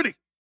not learning.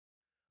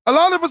 A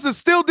lot of us are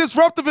still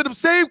disruptive in the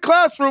same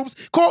classrooms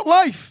called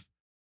life.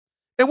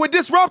 And we're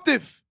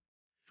disruptive.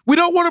 We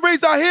don't want to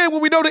raise our hand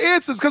when we know the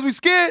answers because we're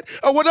scared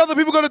of what other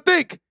people are going to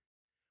think.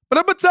 But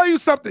I'm going to tell you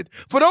something.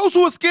 For those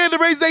who are scared to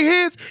raise their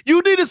hands,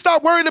 you need to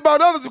stop worrying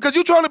about others because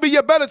you're trying to be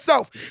your better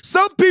self.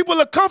 Some people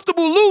are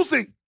comfortable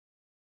losing,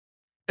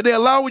 and they're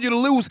allowing you to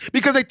lose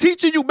because they're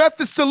teaching you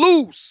methods to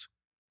lose.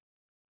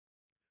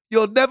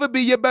 You'll never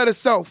be your better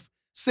self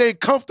staying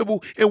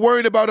comfortable and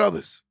worrying about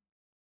others.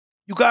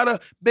 You got to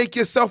make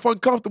yourself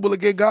uncomfortable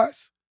again,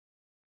 guys.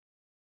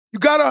 You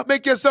got to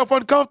make yourself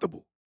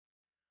uncomfortable.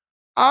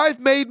 I've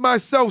made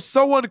myself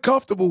so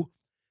uncomfortable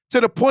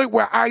to the point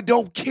where I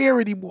don't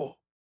care anymore.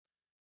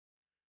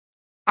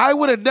 I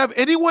would have never,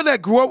 anyone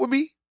that grew up with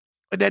me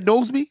and that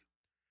knows me,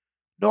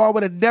 no, I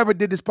would have never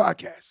did this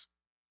podcast.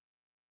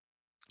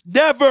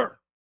 Never.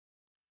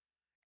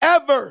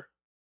 Ever.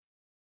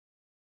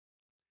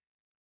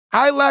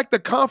 I lack the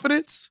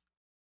confidence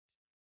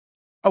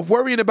of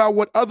worrying about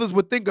what others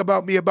would think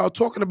about me about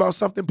talking about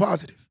something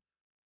positive.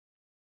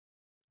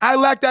 I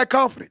lack that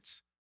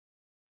confidence.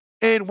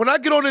 And when I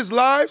get on these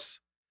lives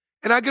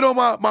and I get on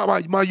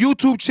my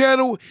YouTube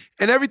channel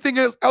and everything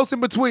else in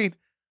between,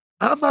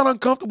 I'm not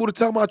uncomfortable to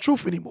tell my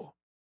truth anymore.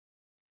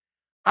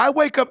 I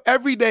wake up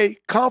every day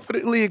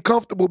confidently and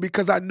comfortable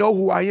because I know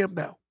who I am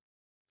now.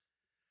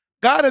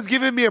 God has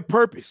given me a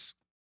purpose.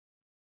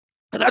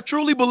 And I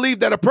truly believe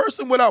that a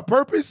person without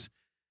purpose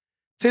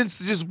tends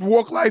to just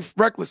walk life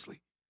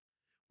recklessly.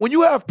 When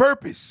you have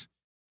purpose,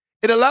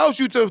 it allows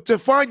you to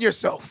find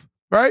yourself,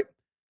 right?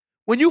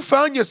 When you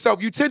find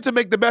yourself, you tend to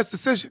make the best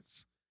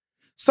decisions.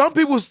 Some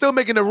people are still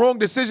making the wrong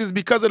decisions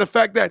because of the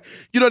fact that,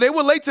 they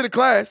were late to the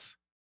class.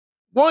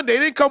 One, they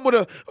didn't come with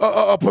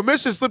a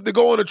permission slip to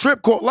go on a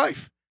trip called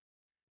life.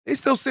 They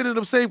still sit in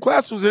them same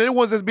classrooms and they're the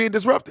ones that's being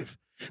disruptive.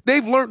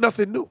 They've learned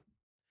nothing new.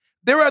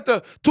 They're at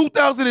the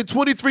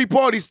 2023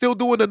 party still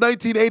doing the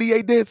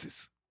 1988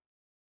 dances.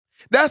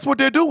 That's what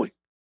they're doing.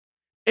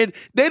 And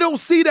they don't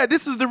see that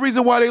this is the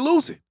reason why they're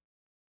losing.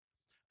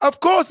 Of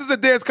course it's a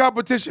dance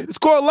competition. It's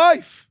called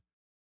life.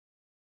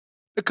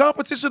 The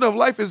competition of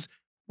life is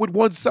with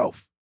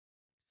oneself.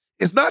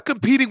 It's not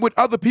competing with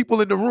other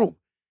people in the room.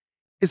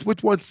 It's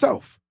with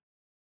oneself.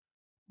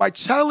 By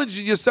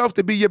challenging yourself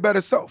to be your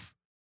better self.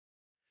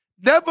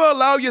 Never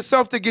allow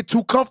yourself to get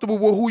too comfortable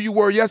with who you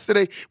were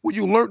yesterday when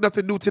you learned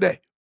nothing new today.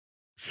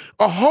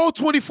 A whole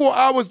 24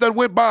 hours that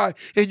went by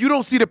and you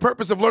don't see the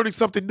purpose of learning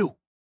something new.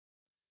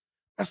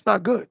 That's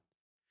not good.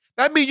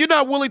 That means you're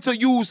not willing to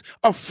use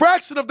a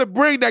fraction of the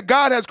brain that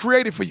God has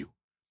created for you.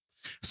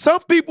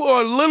 Some people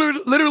are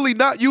literally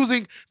not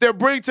using their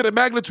brain to the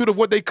magnitude of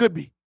what they could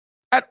be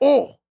at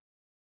all.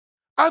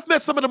 I've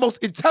met some of the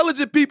most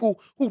intelligent people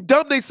who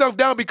dumb themselves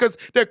down because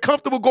they're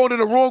comfortable going in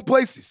the wrong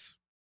places.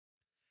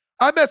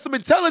 I met some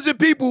intelligent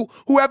people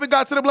who haven't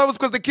got to them levels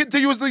because they're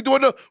continuously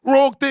doing the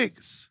wrong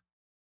things.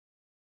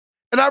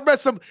 And I've met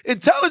some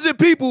intelligent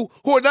people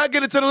who are not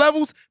getting to the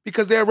levels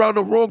because they're around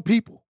the wrong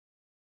people.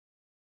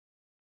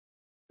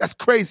 That's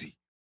crazy.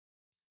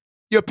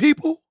 Your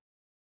people,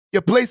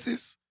 your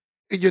places,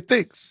 and your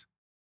things.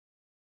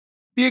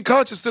 Being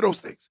conscious to those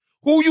things.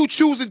 Who you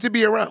choosing to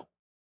be around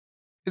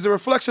is a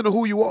reflection of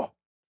who you are.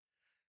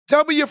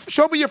 Show me your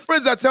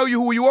friends, I tell you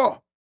who you are.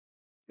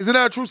 Isn't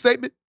that a true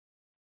statement?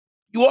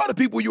 You are the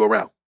people you're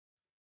around.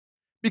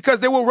 Because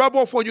they will rub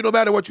off on you no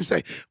matter what you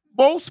say.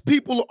 Most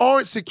people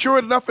aren't secure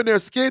enough in their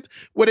skin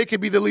where they can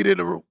be the leader in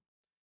the room.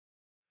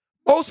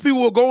 Most people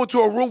will go into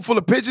a room full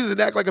of pigeons and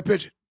act like a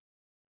pigeon.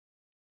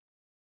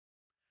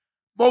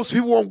 Most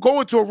people won't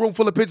go into a room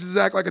full of pigeons and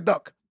act like a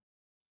duck.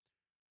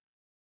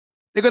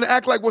 They're going to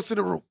act like what's in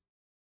the room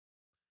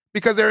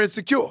because they're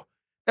insecure.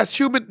 That's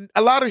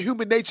a lot of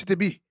human nature to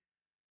be.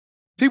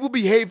 People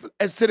behave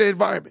as to the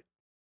environment,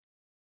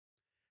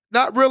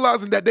 not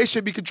realizing that they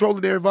should be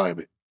controlling their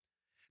environment.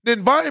 The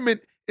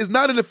environment is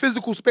not in the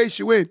physical space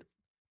you're in,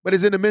 but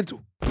is in the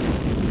mental.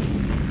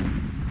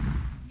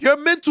 Your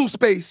mental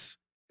space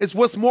is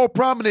what's more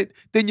prominent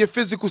than your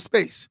physical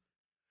space.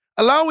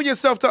 Allowing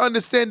yourself to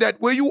understand that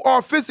where you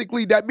are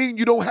physically, that means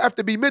you don't have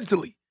to be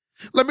mentally.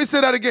 Let me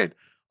say that again.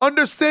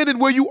 Understanding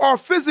where you are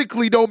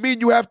physically don't mean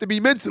you have to be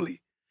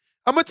mentally.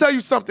 I'm going to tell you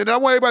something, and I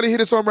want everybody to hear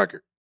this on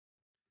record.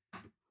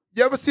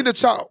 You ever seen a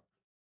child?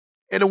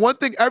 And the one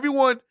thing,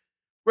 everyone,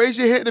 raise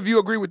your hand if you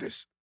agree with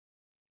this.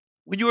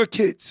 When you were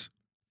kids,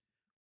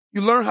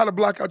 you learn how to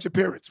block out your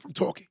parents from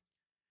talking.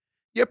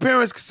 Your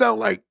parents sound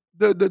like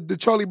the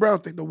Charlie Brown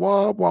thing, the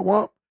womp, womp,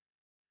 womp.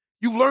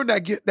 You've learned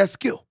that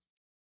skill.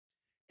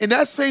 And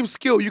that same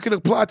skill you can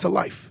apply to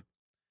life.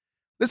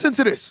 Listen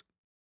to this.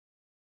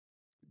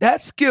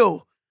 That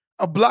skill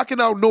of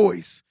blocking out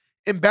noise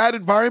in bad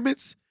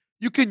environments,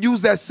 you can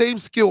use that same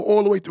skill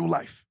all the way through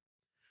life.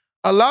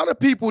 A lot of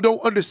people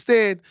don't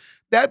understand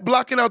that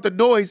blocking out the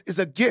noise is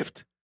a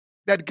gift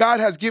that God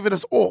has given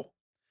us all.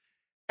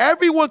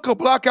 Everyone can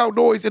block out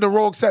noise in the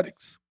wrong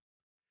settings.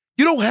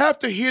 You don't have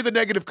to hear the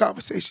negative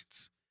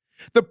conversations.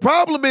 The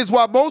problem is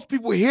why most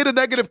people hear the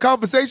negative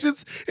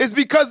conversations is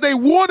because they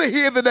want to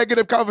hear the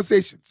negative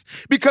conversations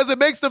because it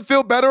makes them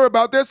feel better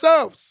about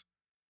themselves.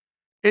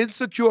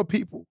 Insecure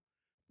people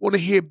want to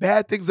hear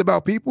bad things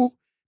about people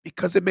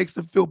because it makes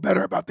them feel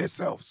better about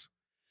themselves.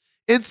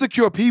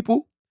 Insecure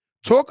people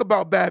talk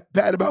about bad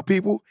about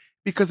people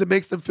because it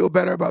makes them feel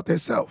better about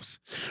themselves.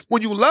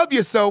 When you love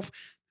yourself,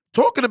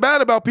 talking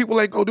bad about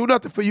people ain't gonna do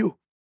nothing for you.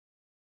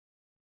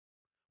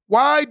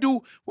 Why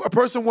do a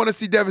person want to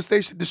see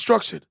devastation,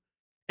 destruction,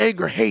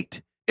 anger,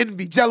 hate,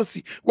 envy,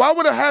 jealousy? Why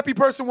would a happy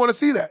person want to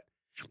see that?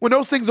 When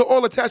those things are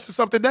all attached to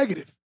something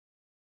negative.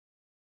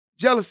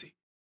 Jealousy,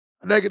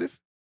 a negative.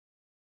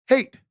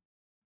 Hate,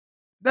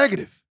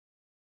 negative.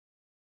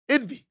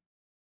 Envy,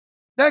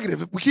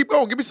 negative. If we keep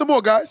going, give me some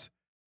more, guys.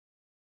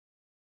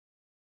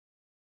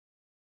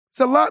 It's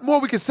a lot more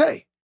we can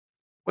say.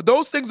 But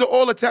those things are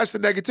all attached to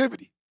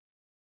negativity.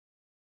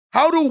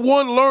 How do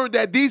one learn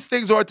that these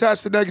things are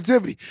attached to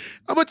negativity?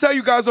 I'm going to tell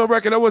you guys on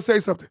record, I want to say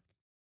something.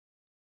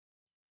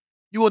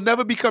 You will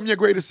never become your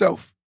greatest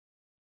self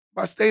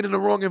by staying in the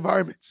wrong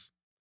environments.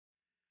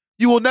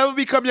 You will never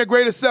become your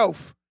greatest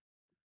self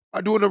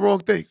by doing the wrong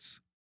things.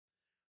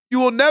 You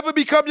will never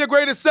become your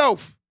greatest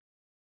self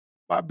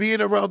by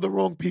being around the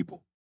wrong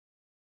people.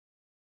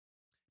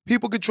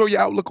 People control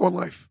your outlook on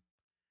life.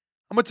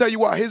 I'm going to tell you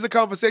why. Here's a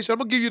conversation. I'm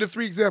going to give you the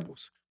 3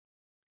 examples.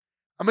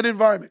 I'm in an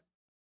environment.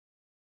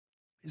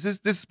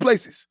 This is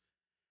places.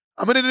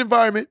 I'm in an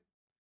environment.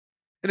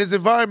 In this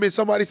environment,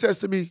 somebody says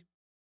to me,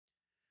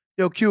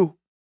 yo, Q,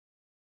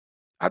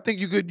 I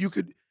think you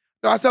could.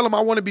 No, I tell them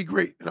I want to be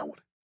great, and I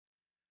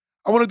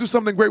want to do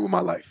something great with my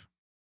life.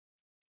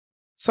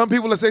 Some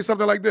people will say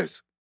something like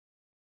this.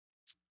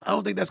 I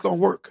don't think that's going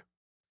to work.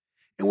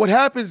 And what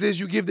happens is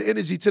you give the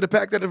energy to the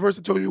pack that the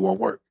person told you it won't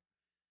work.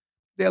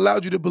 They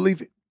allowed you to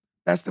believe it.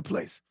 That's the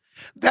place.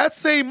 That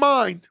same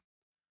mind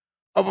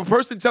of a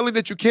person telling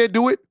that you can't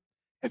do it,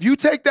 if you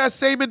take that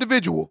same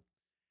individual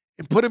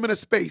and put him in a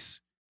space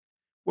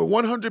where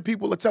 100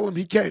 people are telling him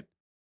he can,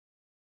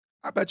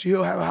 I bet you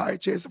he'll have a higher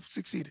chance of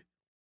succeeding.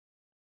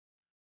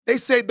 They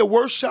say the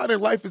worst shot in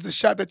life is a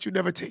shot that you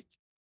never take.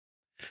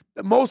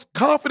 The most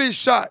confident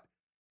shot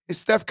is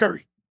Steph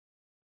Curry.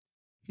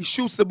 He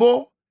shoots the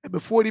ball, and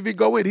before it even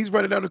go in, he's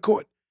running down the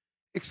court,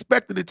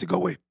 expecting it to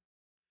go in.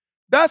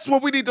 That's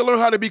what we need to learn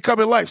how to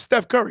become in life,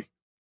 Steph Curry.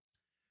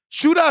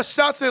 Shoot our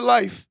shots in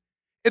life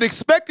and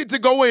expect it to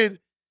go in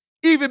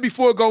even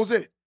before it goes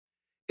in.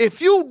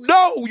 If you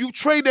know you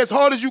trained as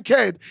hard as you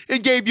can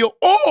and gave your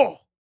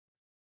all,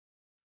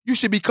 you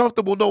should be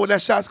comfortable knowing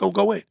that shot's going to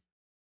go in,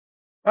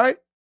 right?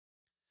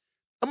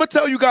 I'm going to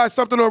tell you guys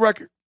something on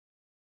record.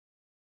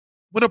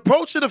 When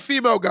approaching a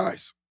female,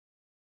 guys,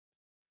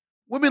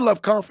 women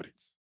love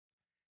confidence.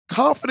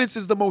 Confidence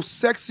is the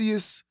most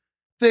sexiest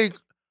thing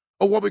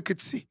a woman could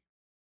see.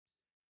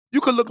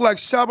 You could look like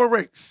Shabba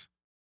Ranks,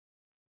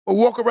 but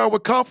walk around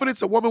with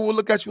confidence, a woman will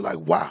look at you like,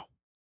 wow.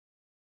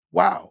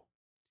 Wow.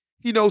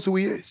 He knows who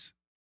he is.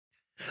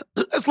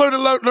 Let's learn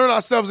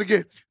ourselves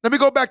again. Let me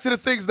go back to the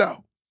things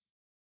now.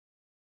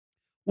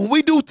 When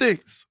we do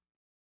things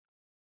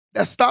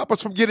that stop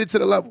us from getting to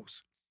the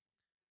levels,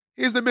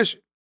 here's the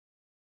mission,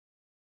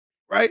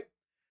 right?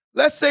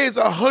 Let's say it's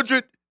a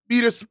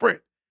 100-meter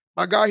sprint.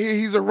 My guy here,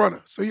 he's a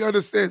runner, so he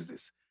understands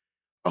this.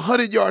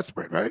 100-yard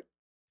sprint, right?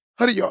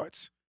 100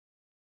 yards.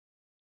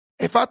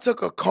 If I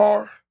took a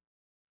car,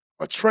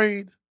 a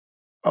train,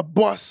 a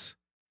bus,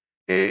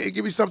 and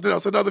give me something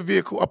else, another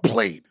vehicle, a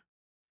plane,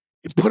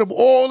 and put them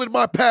all in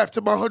my path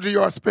to my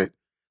 100-yard sprint,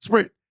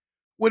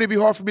 wouldn't it be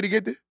hard for me to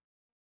get there?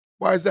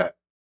 Why is that?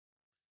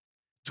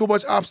 Too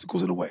much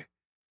obstacles in the way.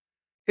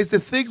 It's the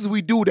things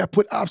we do that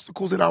put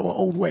obstacles in our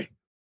own way.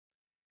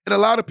 And a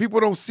lot of people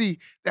don't see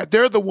that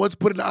they're the ones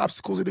putting the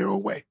obstacles in their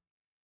own way.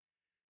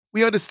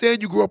 We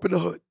understand you grew up in the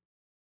hood,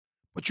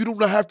 but you do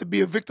not have to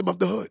be a victim of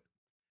the hood.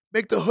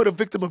 Make the hood a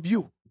victim of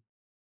you.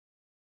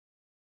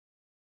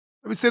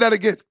 Let me say that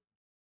again.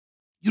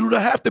 You do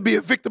not have to be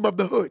a victim of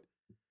the hood.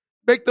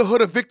 Make the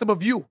hood a victim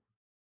of you.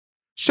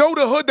 Show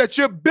the hood that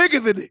you're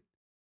bigger than it.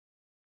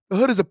 The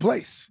hood is a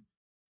place.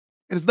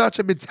 And it's not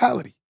your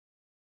mentality.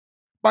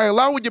 By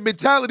allowing your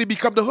mentality to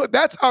become the hood,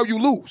 that's how you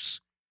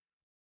lose.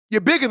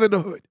 You're bigger than the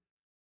hood.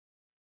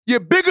 You're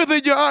bigger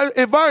than your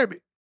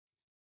environment.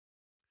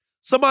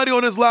 Somebody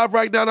on this live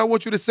right now, and I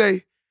want you to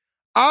say,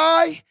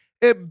 I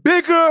am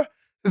bigger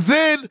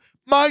than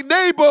my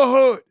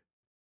neighborhood.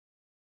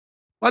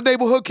 My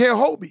neighborhood can't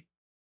hold me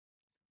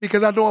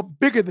because I know I'm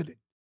bigger than it.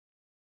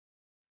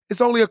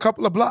 It's only a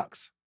couple of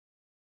blocks.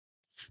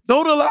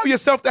 Don't allow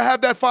yourself to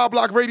have that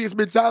 5-block radius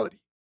mentality.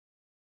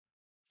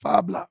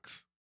 5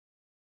 blocks.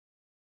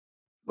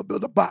 We'll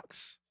build a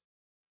box.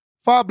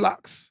 5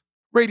 blocks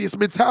radius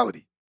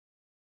mentality.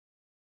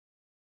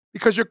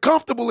 Because you're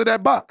comfortable in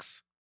that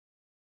box.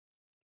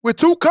 We're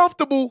too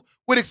comfortable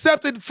with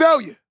accepting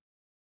failure.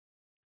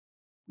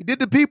 We did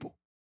the people.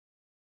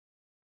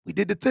 We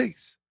did the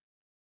things.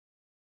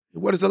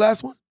 And what is the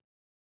last one?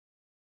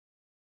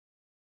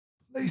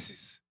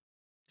 Places.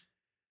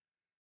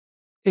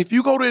 If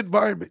you go to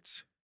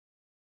environments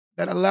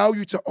that allow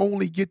you to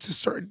only get to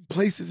certain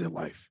places in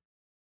life,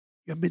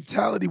 your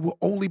mentality will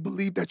only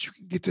believe that you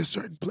can get to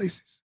certain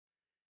places.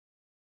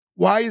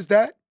 Why is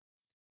that?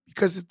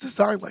 Because it's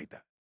designed like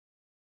that.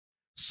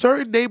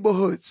 certain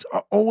neighborhoods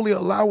are only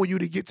allowing you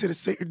to get to the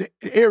certain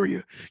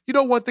area. You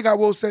know, one thing I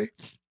will say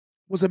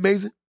was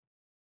amazing?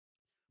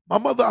 My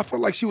mother, I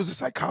felt like she was a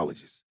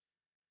psychologist.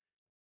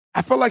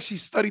 I felt like she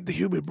studied the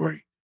human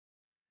brain.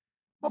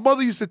 My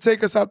mother used to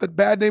take us out the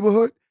bad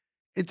neighborhood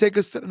and take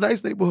us to the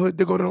nice neighborhood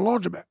to go to the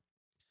laundromat.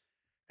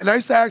 And I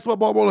used to ask my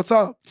mom all the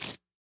time,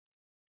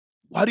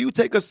 why do you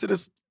take us to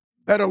this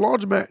better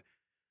laundromat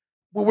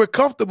when we're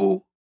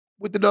comfortable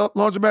with the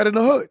laundromat in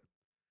the hood?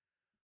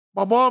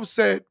 My mom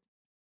said,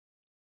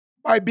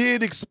 by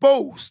being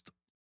exposed,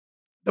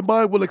 the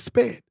mind will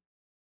expand.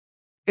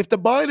 If the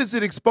mind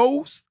isn't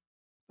exposed,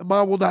 the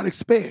mind will not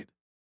expand.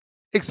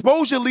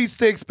 Exposure leads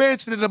to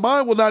expansion, and the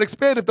mind will not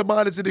expand if the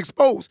mind isn't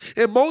exposed.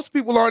 And most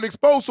people aren't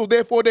exposed, so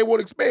therefore they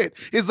won't expand.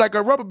 It's like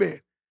a rubber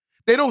band.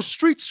 They don't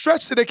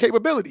stretch to their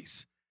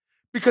capabilities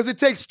because it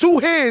takes two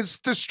hands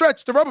to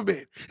stretch the rubber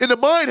band, and the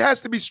mind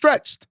has to be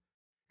stretched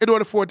in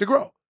order for it to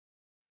grow.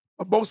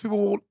 But most people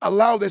won't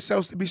allow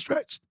themselves to be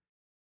stretched.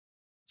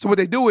 So what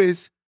they do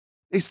is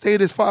they stay in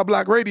this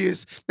 5-block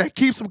radius that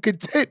keeps them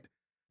content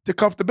to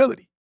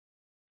comfortability.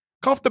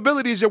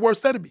 Comfortability is your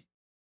worst enemy.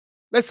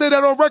 Let's say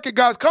that on record,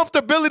 guys.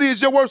 Comfortability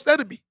is your worst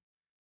enemy.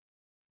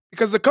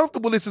 Because the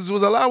comfortableness is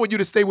what's allowing you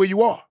to stay where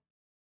you are.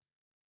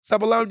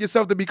 Stop allowing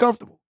yourself to be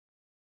comfortable.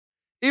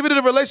 Even in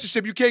a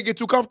relationship, you can't get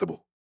too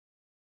comfortable.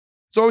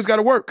 It's always got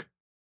to work.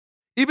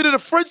 Even in a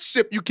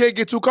friendship, you can't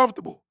get too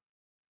comfortable.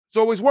 It's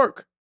always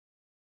work.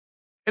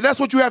 And that's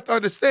what you have to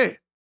understand.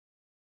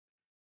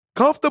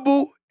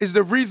 Comfortable is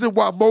the reason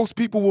why most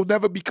people will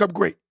never become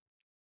great.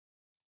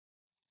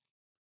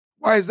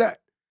 Why is that?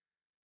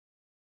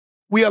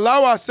 We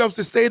allow ourselves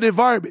to stay in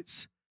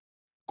environments,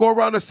 go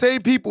around the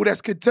same people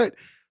that's content.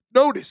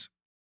 Notice,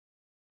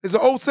 there's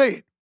an old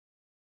saying.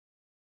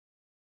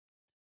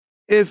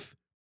 If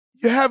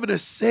you're having the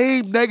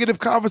same negative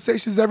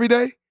conversations every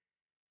day,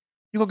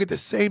 you're going to get the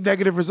same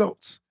negative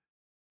results.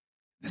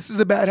 This is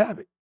the bad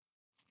habit.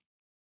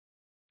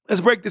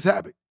 Let's break this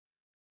habit.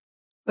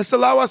 Let's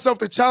allow ourselves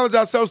to challenge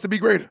ourselves to be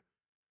greater.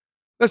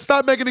 Let's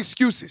stop making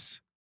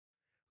excuses.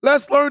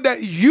 Let's learn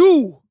that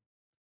you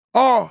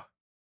are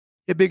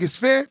your biggest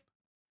fan,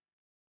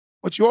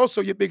 but you're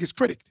also your biggest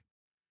critic.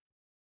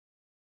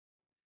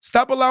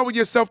 Stop allowing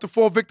yourself to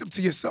fall victim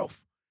to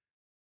yourself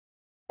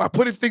by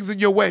putting things in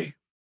your way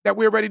that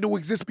we already knew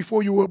exist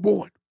before you were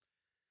born.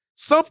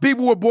 Some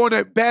people were born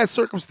at bad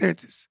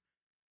circumstances,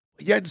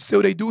 but yet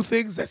still they do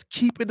things that's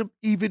keeping them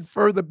even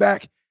further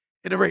back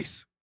in the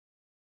race.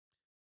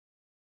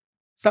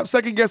 Stop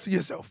second-guessing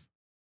yourself.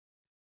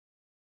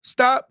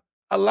 Stop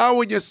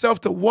allowing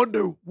yourself to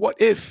wonder what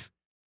if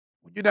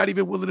when you're not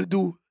even willing to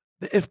do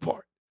the if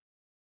part.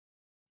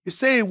 You're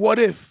saying what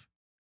if?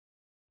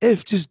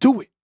 If, just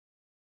do it.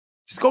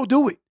 Just go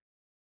do it.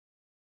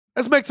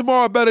 Let's make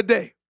tomorrow a better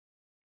day.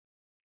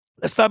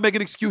 Let's stop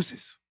making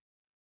excuses.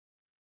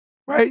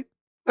 Right?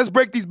 Let's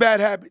break these bad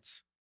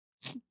habits.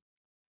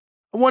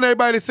 I want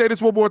everybody to say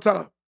this one more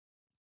time.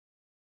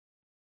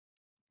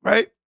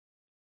 Right?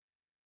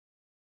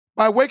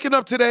 By waking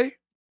up today,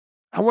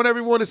 I want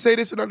everyone to say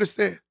this and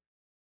understand.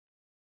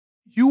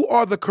 You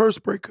are the curse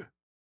breaker.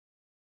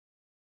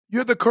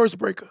 You're the curse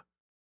breaker.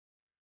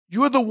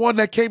 You're the one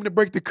that came to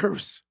break the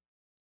curse.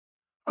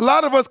 A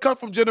lot of us come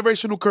from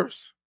generational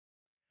curse.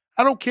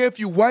 I don't care if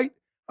you white.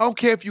 I don't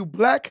care if you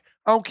black.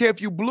 I don't care if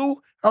you blue.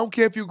 I don't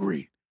care if you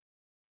green.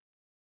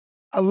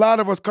 A lot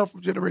of us come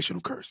from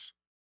generational curse.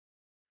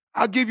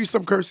 I'll give you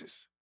some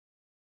curses.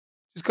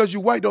 Just because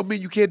you're white don't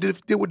mean you can't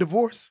deal with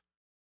divorce.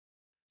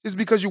 Just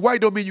because you're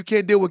white don't mean you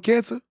can't deal with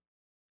cancer.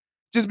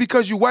 Just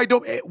because you're white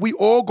we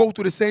all go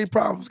through the same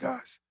problems,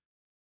 guys.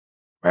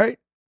 Right?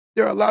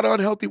 There are a lot of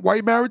unhealthy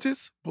white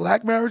marriages,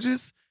 black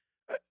marriages.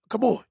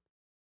 Come on.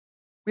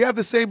 We have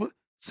the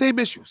same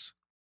issues.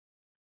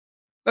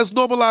 Let's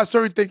normalize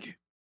certain thinking.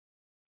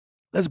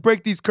 Let's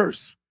break these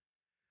curses.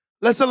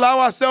 Let's allow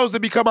ourselves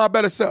to become our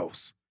better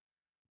selves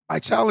by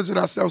challenging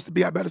ourselves to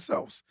be our better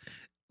selves.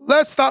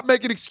 Let's stop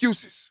making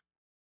excuses.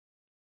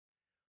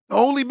 The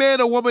only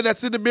man or woman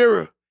that's in the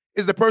mirror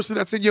is the person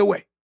that's in your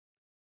way.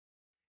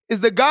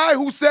 Is the guy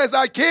who says,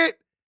 I can't,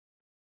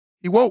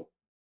 he won't.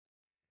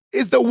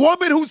 Is the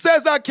woman who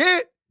says, I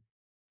can't,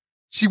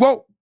 she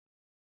won't.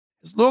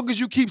 As long as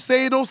you keep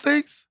saying those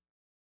things,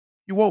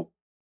 you won't.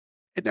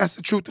 And that's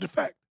the truth of the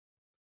fact.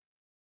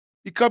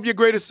 Become your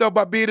greatest self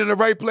by being in the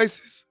right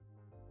places,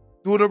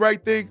 doing the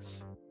right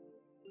things,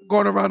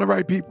 going around the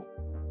right people.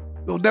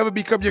 You'll never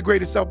become your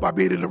greatest self by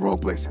being in the wrong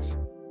places.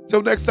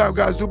 Till next time,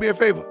 guys, do me a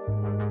favor.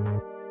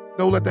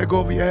 Don't let that go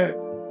over your head.